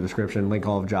down here in the description, link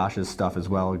all of Josh's stuff as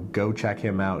well. Go check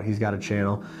him out. He's got a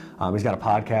channel. He's got a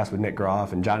podcast with Nick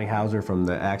Groff and Johnny Hauser from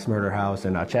the Axe Murder House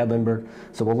and Chad Lindbergh.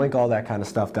 So we'll link all that kind of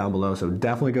stuff down below. So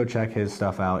definitely go check his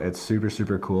stuff out. It's super,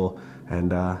 super cool.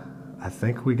 And I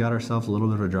think we got ourselves a little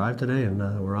bit of a drive today, and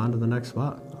we're on to the next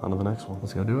spot. On to the next one.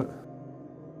 Let's go do it.